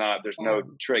 that's not. There's no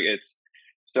um, trick. It's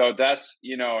so that's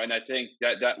and I think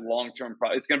that long term,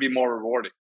 it's gonna be more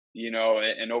rewarding.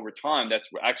 And over time, that's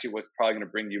actually what's probably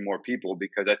gonna bring you more people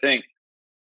because I think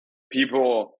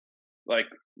people like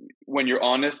when you're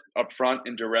honest, upfront,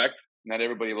 and direct. Not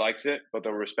everybody likes it, but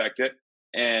they'll respect it,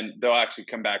 and they'll actually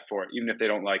come back for it, even if they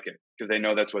don't like it, because they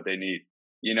know that's what they need.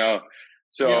 You know, yeah,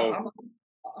 so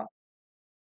I'm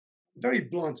very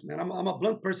blunt, man. I'm a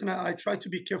blunt person. I try to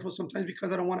be careful sometimes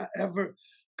because I don't want to ever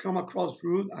come across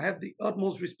rude. I have the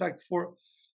utmost respect for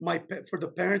for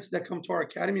the parents that come to our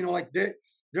academy. Like they're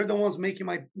the ones making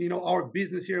my our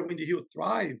business here at Windy Hill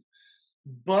thrive.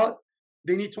 But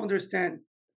they need to understand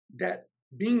that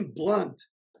being blunt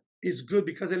is good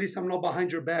because at least I'm not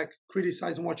behind your back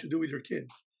criticizing what you do with your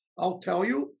kids. I'll tell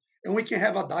you, and we can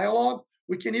have a dialogue.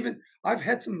 We can even, I've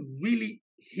had some really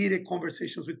heated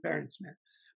conversations with parents, man,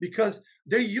 because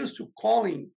they're used to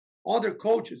calling other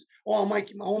coaches. Oh, I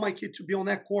want my kid to be on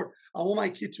that court. I want my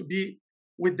kid to be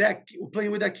with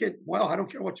playing with that kid. Well, I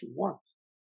don't care what you want.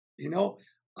 You know,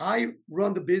 I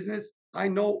run the business. I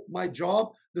know my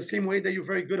job the same way that you're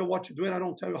very good at what you do, and I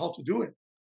don't tell you how to do it.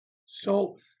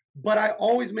 So, but I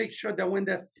always make sure that when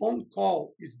that phone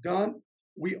call is done,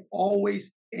 we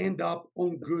always end up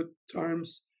on good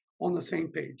terms on the same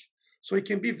page. So it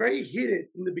can be very heated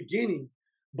in the beginning,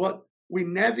 but we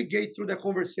navigate through the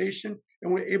conversation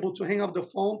and we're able to hang up the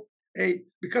phone. Hey,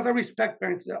 because I respect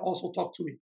parents that also talk to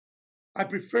me. I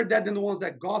prefer that than the ones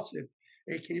that gossip.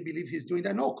 Hey, can you believe he's doing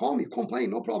that? No, call me,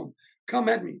 complain, no problem. Come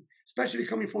at me, especially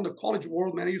coming from the college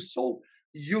world, man. You're so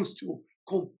used to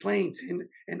complaints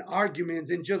and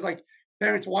arguments and just like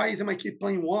parents, why isn't my kid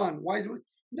playing one? Why is it?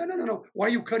 No, no, no, no. Why are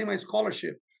you cutting my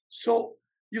scholarship? So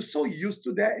you're so used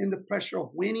to that and the pressure of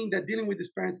winning that dealing with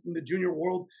these parents in the junior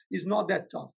world is not that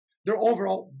tough. They're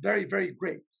overall very, very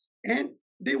great. And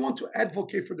they want to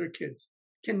advocate for their kids.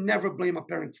 Can never blame a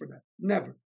parent for that.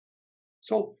 Never.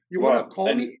 So you want to well, call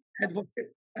and me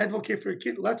advocate for your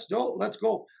kid? Let's go. Let's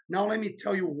go. Now let me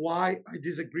tell you why I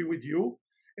disagree with you.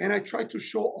 And I try to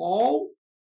show all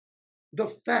the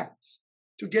facts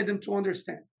to get them to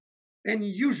understand. And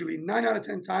usually 9 out of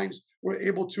 10 times we're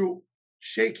able to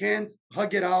shake hands,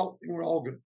 hug it out, and we're all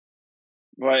good.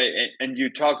 well, and you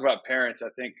talk about parents. I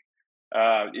think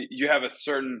you have a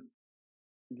certain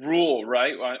rule,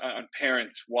 right, on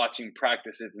parents watching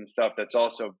practices and stuff. That's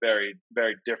also very,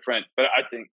 very different, but I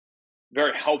think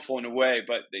very helpful in a way.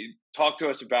 But they talk to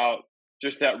us about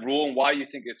just that rule and why you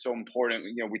think it's so important.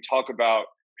 We talk about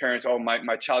parents. Oh,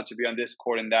 my child should be on this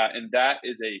court and that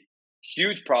is a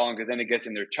huge problem because then it gets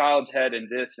in their child's head and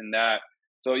this and that.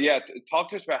 So yeah, talk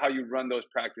to us about how you run those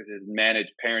practices, manage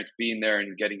parents being there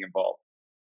and getting involved.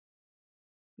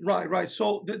 Right, right.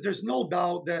 So there's no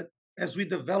doubt that as we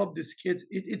develop these kids,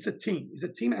 it's a team. It's a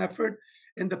team effort,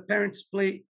 and the parents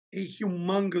play a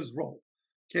humongous role.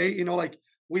 Okay, like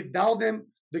without them,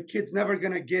 the kid's never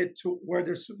gonna get to where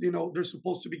they're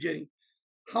supposed to be getting.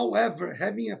 However,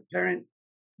 having a parent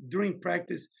during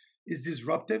practice is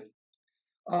disruptive.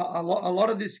 A lot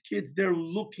of these kids, they're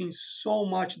looking so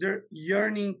much, they're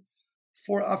yearning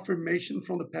for affirmation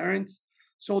from the parents.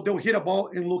 So they'll hit a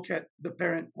ball and look at the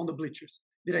parent on the bleachers.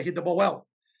 Did I hit the ball well?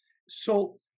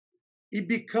 So it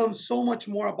becomes so much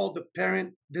more about the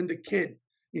parent than the kid,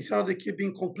 instead of the kid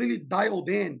being completely dialed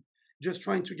in, just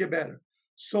trying to get better.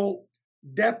 So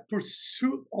that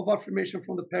pursuit of affirmation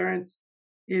from the parents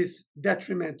is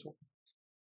detrimental.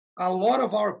 A lot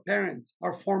of our parents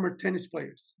are former tennis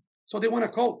players, so they want to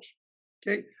coach.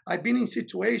 Okay, I've been in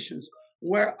situations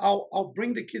where I'll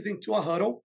bring the kids into a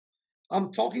huddle.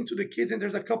 I'm talking to the kids, and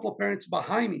there's a couple of parents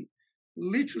behind me,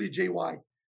 literally JY,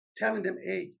 telling them,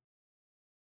 "Hey,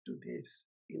 do this,"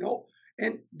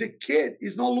 And the kid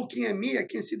is not looking at me. I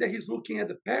can see that he's looking at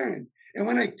the parent. And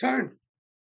when I turn,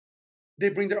 they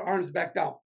bring their arms back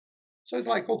down. So it's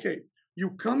like, okay,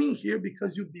 you come in here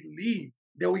because you believe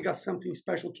that we got something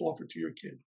special to offer to your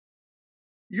kid.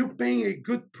 You're paying a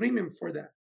good premium for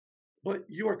that, but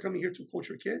you are coming here to coach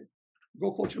your kid.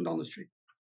 Go coach him down the street.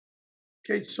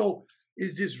 Okay, so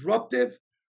it's disruptive,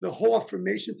 the whole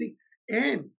affirmation thing,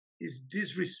 and is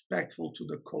disrespectful to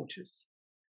the coaches.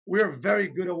 We are very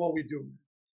good at what we do.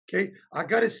 Okay, I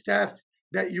got a staff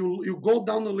that you go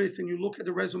down the list and you look at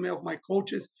the resume of my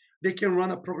coaches, they can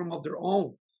run a program of their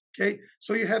own. Okay,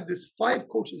 so you have these 5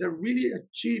 coaches that really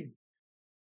achieve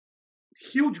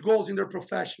huge goals in their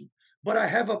profession. But I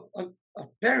have a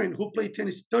parent who played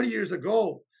tennis 30 years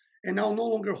ago and now no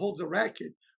longer holds a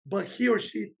racket, but he or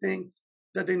she thinks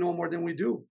that they know more than we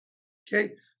do.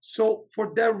 Okay, so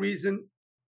for that reason,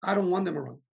 I don't want them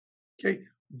around. Okay,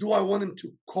 do I want them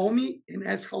to call me and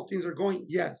ask how things are going?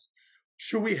 Yes.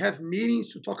 Should we have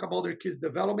meetings to talk about their kids'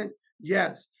 development?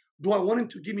 Yes. Do I want them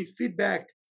to give me feedback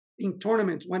in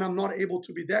tournaments when I'm not able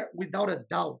to be there? Without a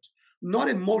doubt. Not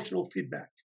emotional feedback.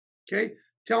 Okay,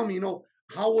 tell me,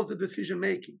 how was the decision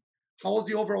making? How was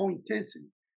the overall intensity?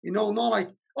 Not like,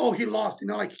 oh, he lost,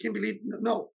 like, I can't believe.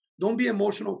 No, don't be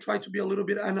emotional. Try to be a little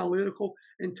bit analytical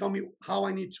and tell me how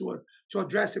I need to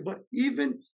address it. But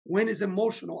even when it's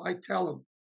emotional, I tell them,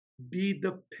 be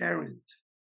the parent.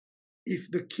 If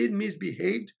the kid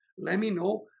misbehaved, let me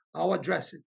know. I'll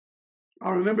address it.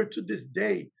 I remember to this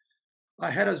day, I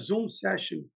had a Zoom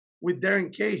session with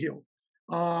Darren Cahill,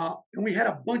 and we had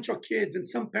a bunch of kids, and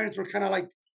some parents were kind of like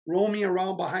roaming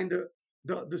around behind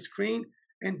the screen.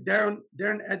 And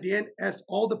Darren at the end asked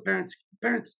all the parents,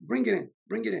 bring it in,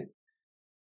 bring it in.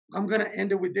 I'm gonna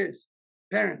end it with this: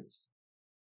 parents,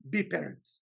 be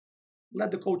parents.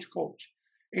 Let the coach coach.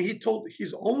 And he told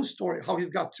his own story, how he's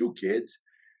got 2 kids,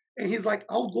 and he's like,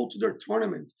 I'll go to their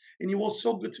tournaments, and it was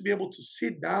so good to be able to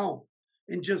sit down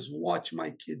and just watch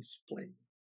my kids play.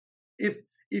 If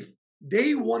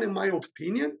they wanted my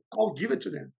opinion, I'll give it to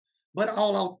them, but I'll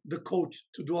allow the coach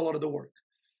to do a lot of the work.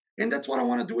 And that's what I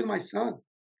want to do with my son.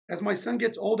 As my son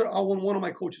gets older, I want one of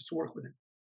my coaches to work with him.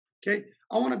 Okay,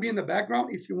 I want to be in the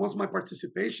background. If he wants my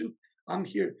participation, I'm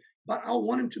here. But I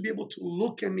want him to be able to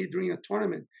look at me during a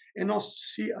tournament and not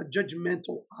see a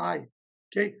judgmental eye.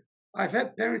 Okay, I've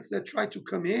had parents that try to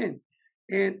come in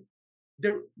and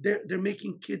they're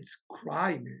making kids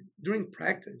cry, man, during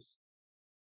practice.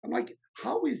 I'm like,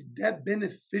 how is that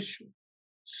beneficial?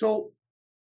 So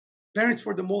parents,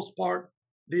 for the most part,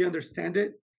 they understand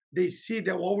it. They see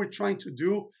that what we're trying to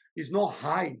do is not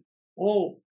hide.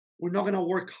 Oh, we're not going to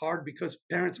work hard because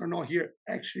parents are not here.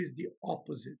 Actually, it's the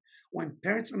opposite. When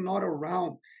parents are not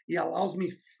around, it allows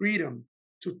me freedom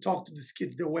to talk to these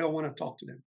kids the way I want to talk to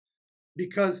them.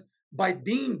 Because by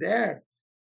being there,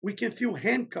 we can feel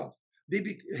handcuffed. They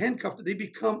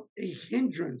become a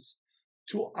hindrance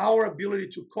to our ability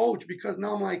to coach, because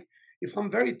now I'm like, if I'm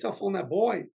very tough on that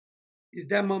boy, is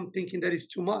that mom thinking that is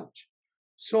too much?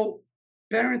 So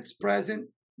parents present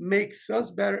makes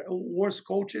us better, worse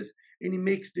coaches, and it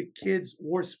makes the kids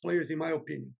worse players, in my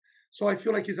opinion. So I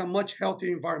feel like it's a much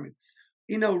healthier environment.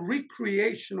 In a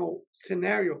recreational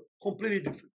scenario, completely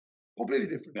different. Completely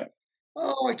different. Yeah.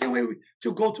 Oh, I can't wait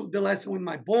to go to the lesson with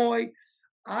my boy.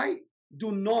 I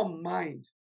do not mind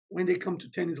when they come to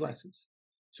tennis lessons.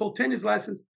 So tennis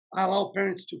lessons, I allow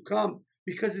parents to come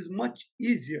because it's much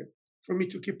easier for me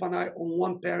to keep an eye on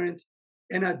one parent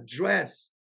and address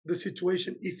the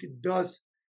situation if it does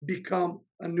become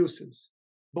a nuisance.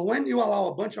 But when you allow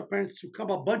a bunch of parents to come,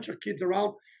 a bunch of kids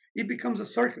around, it becomes a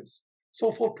circus.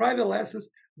 So for private lessons,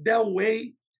 that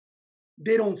way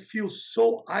they don't feel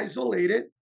so isolated.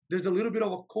 There's a little bit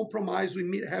of a compromise. We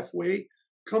meet halfway.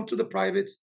 Come to the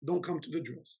privates, don't come to the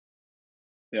drills.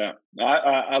 Yeah,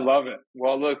 I love it.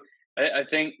 Well, look, I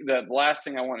think that the last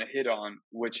thing I want to hit on,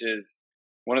 which is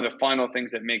one of the final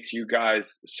things that makes you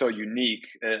guys so unique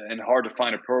and hard to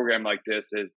find a program like this,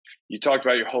 is you talked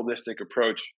about your holistic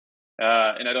approach.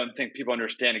 And I don't think people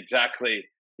understand exactly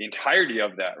the entirety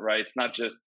of that, right? It's not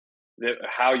just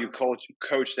how you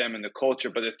coach them and the culture,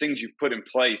 but the things you've put in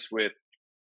place with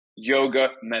yoga,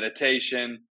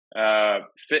 meditation,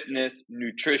 fitness,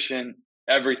 nutrition,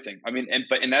 everything. I mean,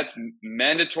 and that's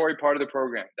mandatory part of the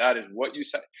program. That is what you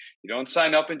say. You don't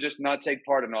sign up and just not take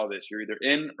part in all this. You're either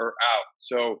in or out.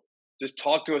 So just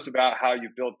talk to us about how you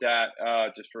built that,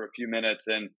 just for a few minutes,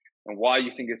 and why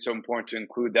you think it's so important to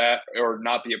include that or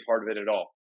not be a part of it at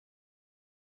all.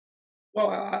 Well,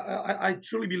 I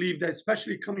truly believe that,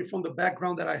 especially coming from the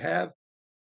background that I have,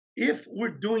 if we're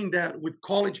doing that with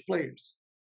college players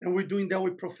and we're doing that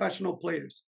with professional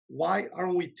players, why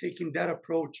aren't we taking that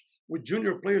approach with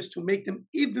junior players to make them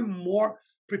even more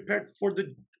prepared for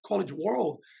the college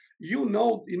world?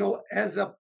 As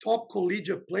a top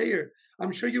collegiate player,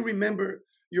 I'm sure you remember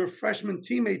your freshman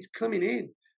teammates coming in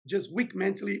just weak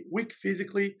mentally, weak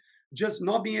physically. just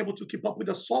not being able to keep up with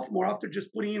a sophomore after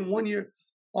just putting in 1 year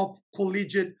of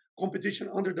collegiate competition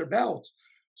under their belts.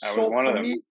 I was So one of for them.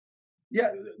 me,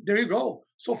 yeah, there you go.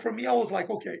 So for me, I was like,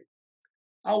 okay,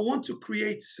 I want to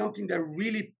create something that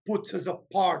really puts us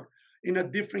apart in a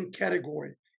different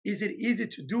category. Is it easy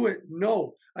to do it?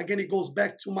 No. Again, it goes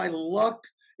back to my luck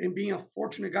and being a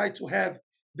fortunate guy to have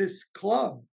this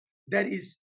club that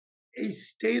is a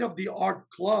state of the art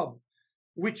club,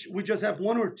 which we just have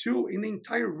one or two in the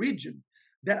entire region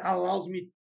that allows me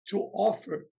to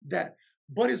offer that.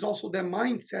 But it's also the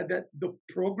mindset that the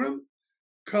program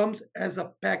comes as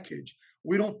a package.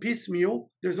 We don't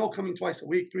piecemeal. There's no coming twice a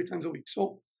week, 3 times a week.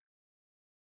 So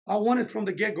I wanted from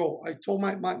the get go, I told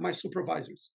my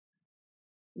supervisors,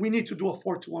 we need to do a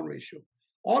 4-to-1 ratio.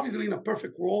 Obviously, in a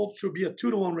perfect world, should be a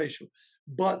 2-to-1 ratio,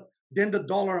 but then the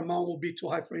dollar amount will be too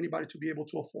high for anybody to be able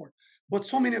to afford. But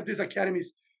so many of these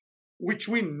academies, which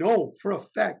we know for a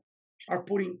fact, are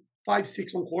putting 5,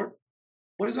 6 on court,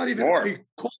 but it's not even More. a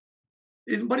coach.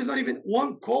 But it's not even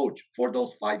one coach for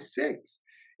those 5, 6.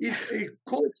 It's a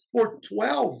coach for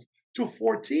 12 to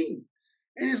 14,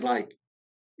 and it's like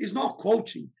it's not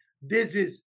coaching. This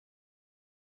is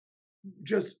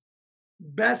just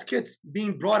baskets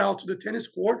being brought out to the tennis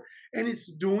court, and it's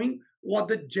doing what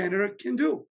the janitor can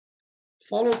do.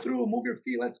 Follow through, move your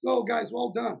feet, let's go, guys, well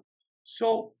done.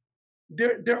 So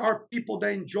there are people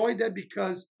that enjoy that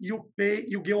because you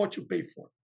get what you pay for.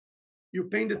 You're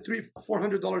paying the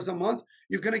 $300-400 a month,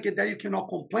 you're gonna get that, you cannot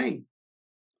complain.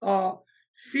 uh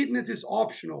Fitness is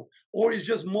optional, or it's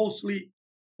just mostly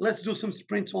let's do some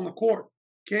sprints on the court.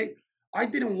 Okay, I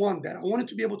didn't want that. I wanted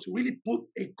to be able to really put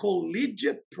a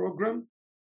collegiate program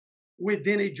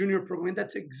within a junior program. And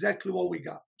that's exactly what we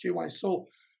got, JY. So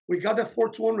we got that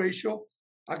 4-to-1 ratio.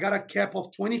 I got a cap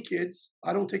of 20 kids.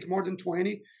 I don't take more than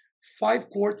 20. 5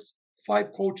 courts,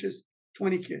 5 coaches,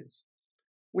 20 kids.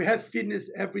 We have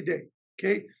fitness every day.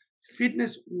 Okay.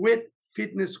 Fitness with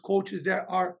fitness coaches that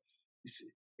are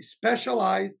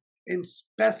specialized and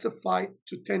specified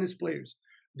to tennis players.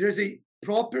 There's a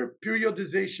proper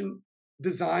periodization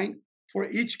design for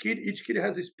each kid. Each kid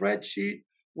has a spreadsheet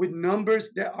with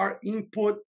numbers that are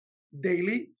input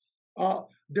daily.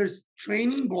 There's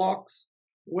training blocks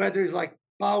where there's like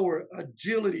power,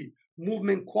 agility,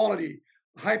 movement quality,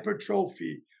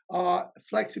 hypertrophy,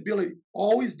 flexibility,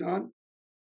 always done.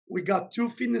 We got 2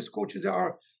 fitness coaches that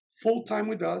are full time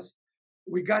with us.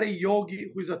 We got a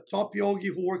yogi who's a top yogi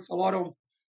who works a lot on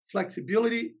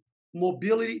flexibility,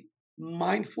 mobility,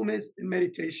 mindfulness, and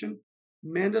meditation,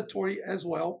 mandatory as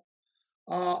well.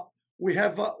 Uh,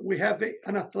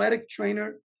 an athletic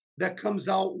trainer that comes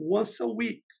out once a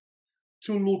week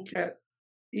to look at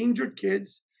injured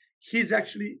kids. He's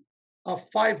actually a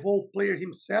 5-hole player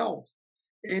himself,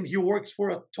 and he works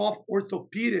for a top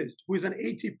orthopedist who is an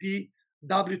ATP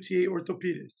WTA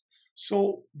orthopedist.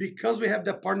 So because we have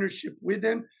that partnership with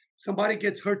them, somebody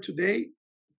gets hurt today,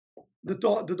 the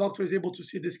doctor is able to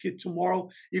see this kid tomorrow,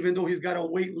 even though he's got a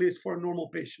wait list for a normal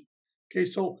patient. Okay,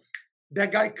 so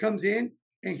that guy comes in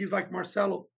and he's like,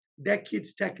 Marcelo, that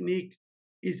kid's technique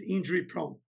is injury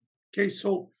prone. Okay,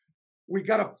 so we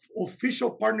got an official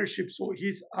partnership, so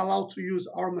he's allowed to use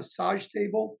our massage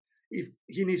table if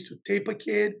he needs to tape a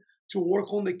kid, to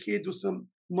work on the kid, do some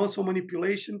muscle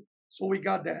manipulation. So we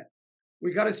got that.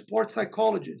 We got a sports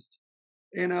psychologist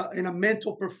and a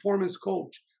mental performance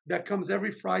coach that comes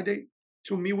every Friday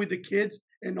to meet with the kids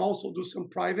and also do some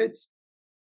privates.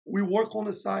 We work on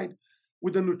the side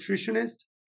with a nutritionist,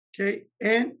 okay?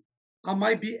 And I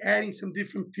might be adding some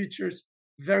different features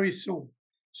very soon.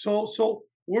 So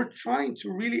we're trying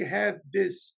to really have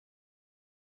this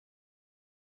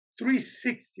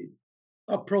 360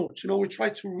 approach. We try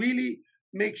to really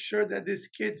make sure that these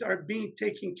kids are being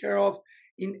taken care of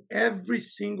in every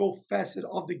single facet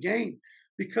of the game,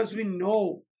 because we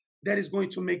know that is going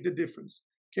to make the difference.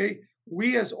 Okay,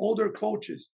 we as older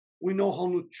coaches, we know how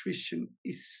nutrition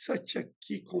is such a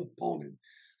key component.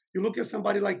 You look at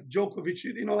somebody like Djokovic,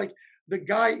 like the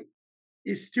guy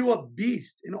is still a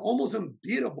beast and almost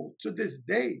unbeatable to this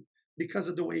day because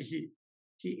of the way he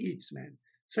eats, man.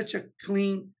 Such a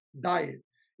clean diet.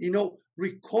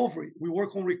 Recovery. We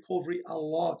work on recovery a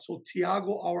lot. So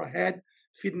Tiago, our head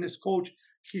fitness coach,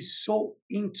 he's so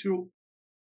into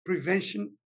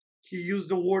prevention. He used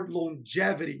the word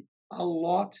longevity a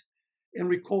lot in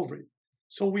recovery.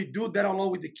 So we do that a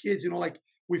lot with the kids, like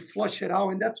we flush it out.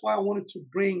 And that's why I wanted to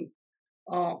bring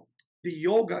uh, the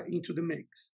yoga into the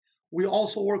mix. We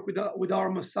also work with our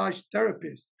massage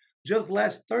therapist. Just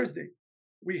last Thursday,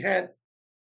 we had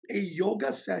a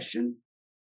yoga session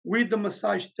with the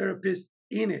massage therapist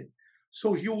in it.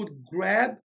 So he would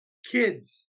grab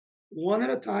kids one at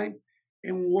a time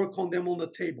and work on them on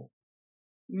the table.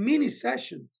 Mini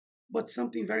sessions, but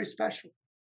something very special.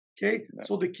 Okay,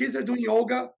 so the kids are doing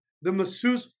yoga, the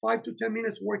masseuse 5 to 10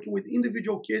 minutes working with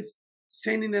individual kids,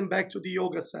 sending them back to the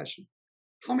yoga session.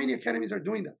 How many academies are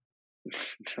doing that?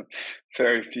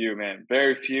 Very few, man.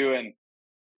 Very few. And,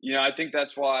 I think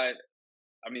that's why,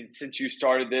 since you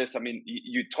started this,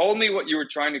 you told me what you were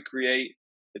trying to create.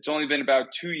 It's only been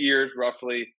about 2 years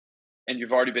roughly, and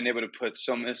you've already been able to put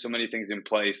so many things in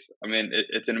place.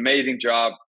 It's an amazing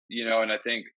job, and I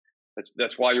think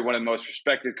that's why you're one of the most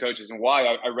respected coaches, and why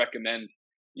I recommend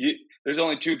you. There's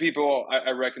only two people I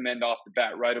recommend off the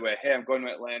bat right away. Hey, I'm going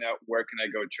to Atlanta. Where can I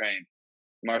go train?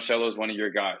 Marcelo is one of your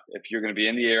guys. If you're going to be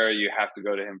in the area, you have to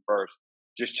go to him first.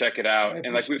 Just check it out.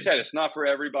 And like we've said, it's not for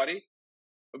everybody,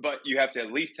 but you have to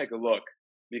at least take a look,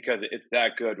 because it's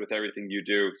that good with everything you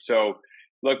do. So,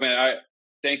 look, man, I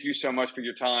thank you so much for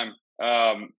your time.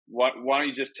 Why don't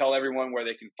you just tell everyone where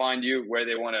they can find you, where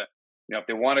they want to, if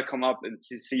they want to come up and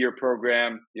see your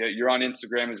program. You're on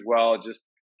Instagram as well. Just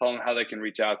tell them how they can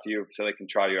reach out to you so they can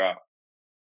try you out.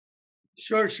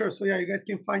 Sure. So yeah, you guys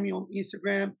can find me on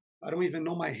Instagram. I don't even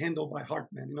know my handle by heart,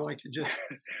 man. I can just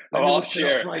I'll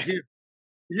share it right here.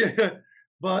 Yeah,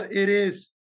 but it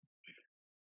is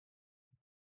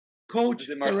Coach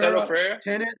Marcelo Ferreira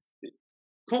Tennis.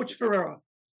 Coach Ferreira.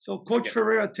 So Coach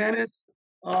Ferreira Tennis.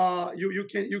 You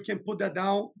can put that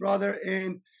down, brother,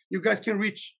 and you guys can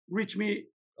reach me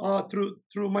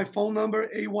through my phone number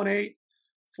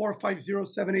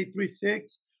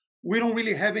 818-450-7836. We don't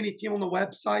really have anything on the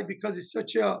website because it's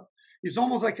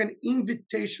almost like an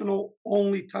invitational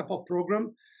only type of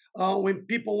program. When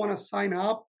people want to sign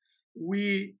up,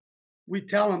 we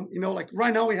tell them, like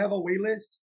right now we have a wait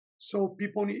list. So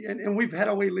people need, and we've had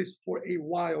a wait list for a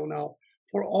while now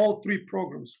for all three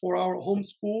programs, for our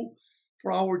homeschool,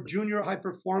 for our junior high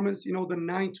performance, the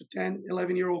 9 to 10,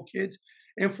 11-year-old kids,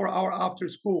 and for our after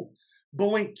school. But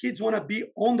when kids want to be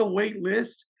on the wait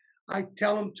list, I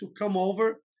tell them to come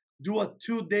over, do a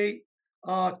 2-day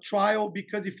trial,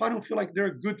 because if I don't feel like they're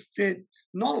a good fit,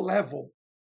 not level.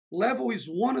 Level is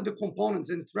one of the components,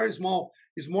 and it's very small.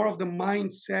 It's more of the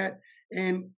mindset,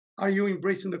 and are you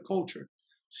embracing the culture?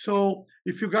 So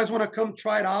if you guys want to come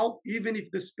try it out, even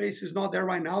if the space is not there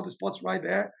right now, the spot's right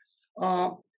there.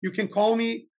 You can call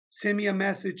me, send me a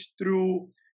message through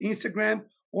Instagram,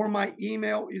 or my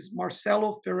email is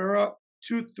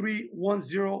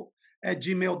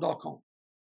marceloferreira2310@gmail.com.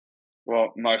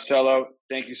 Well, Marcelo,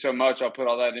 thank you so much. I'll put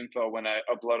all that info when I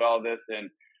upload all this.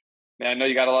 And man, I know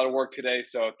you got a lot of work today,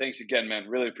 so thanks again, man.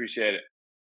 Really appreciate it.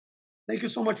 Thank you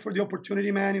so much for the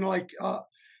opportunity, man.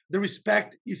 The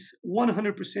respect is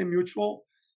 100% mutual.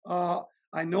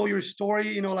 I know your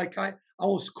story. I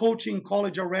was coaching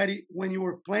college already when you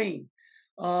were playing.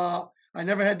 I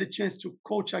never had the chance to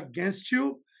coach against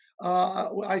you.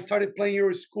 I started playing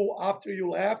your school after you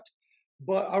left,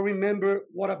 but I remember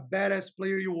what a badass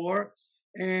player you were.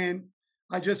 And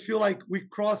I just feel like we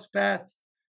crossed paths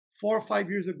 4 or 5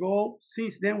 years ago.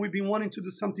 Since then, we've been wanting to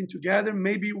do something together.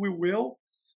 Maybe we will,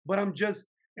 but I'm just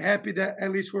happy that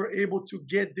at least we're able to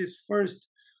get this first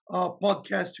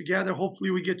podcast together.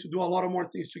 Hopefully we get to do a lot of more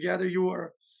things together. You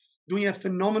are doing a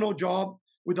phenomenal job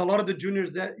with a lot of the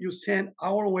juniors that you send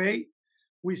our way.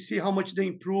 We see how much they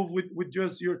improve with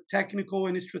just your technical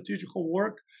and strategical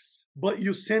work, but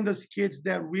you send us kids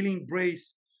that really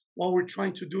embrace what we're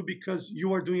trying to do, because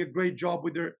you are doing a great job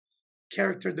with their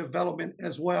character development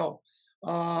as well.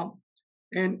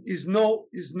 And it's no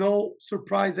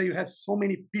surprise that you have so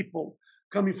many people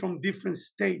coming from different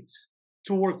states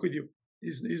to work with you.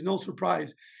 Is no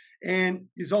surprise. And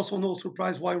it's also no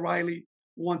surprise why Riley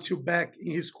wants you back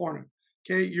in his corner.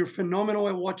 Okay, you're phenomenal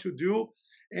at what you do,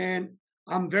 and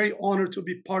I'm very honored to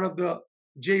be part of the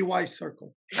JY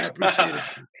circle. I appreciate it.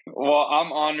 Well,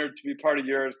 I'm honored to be part of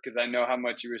yours, because I know how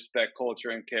much you respect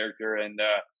culture and character. And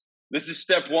this is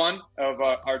step one of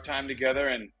our time together,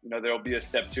 and there'll be a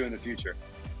step 2 in the future.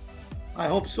 I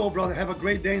hope so, brother. Have a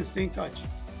great day and stay in touch.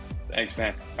 Thanks,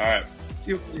 man. All right.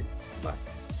 See you. Bye.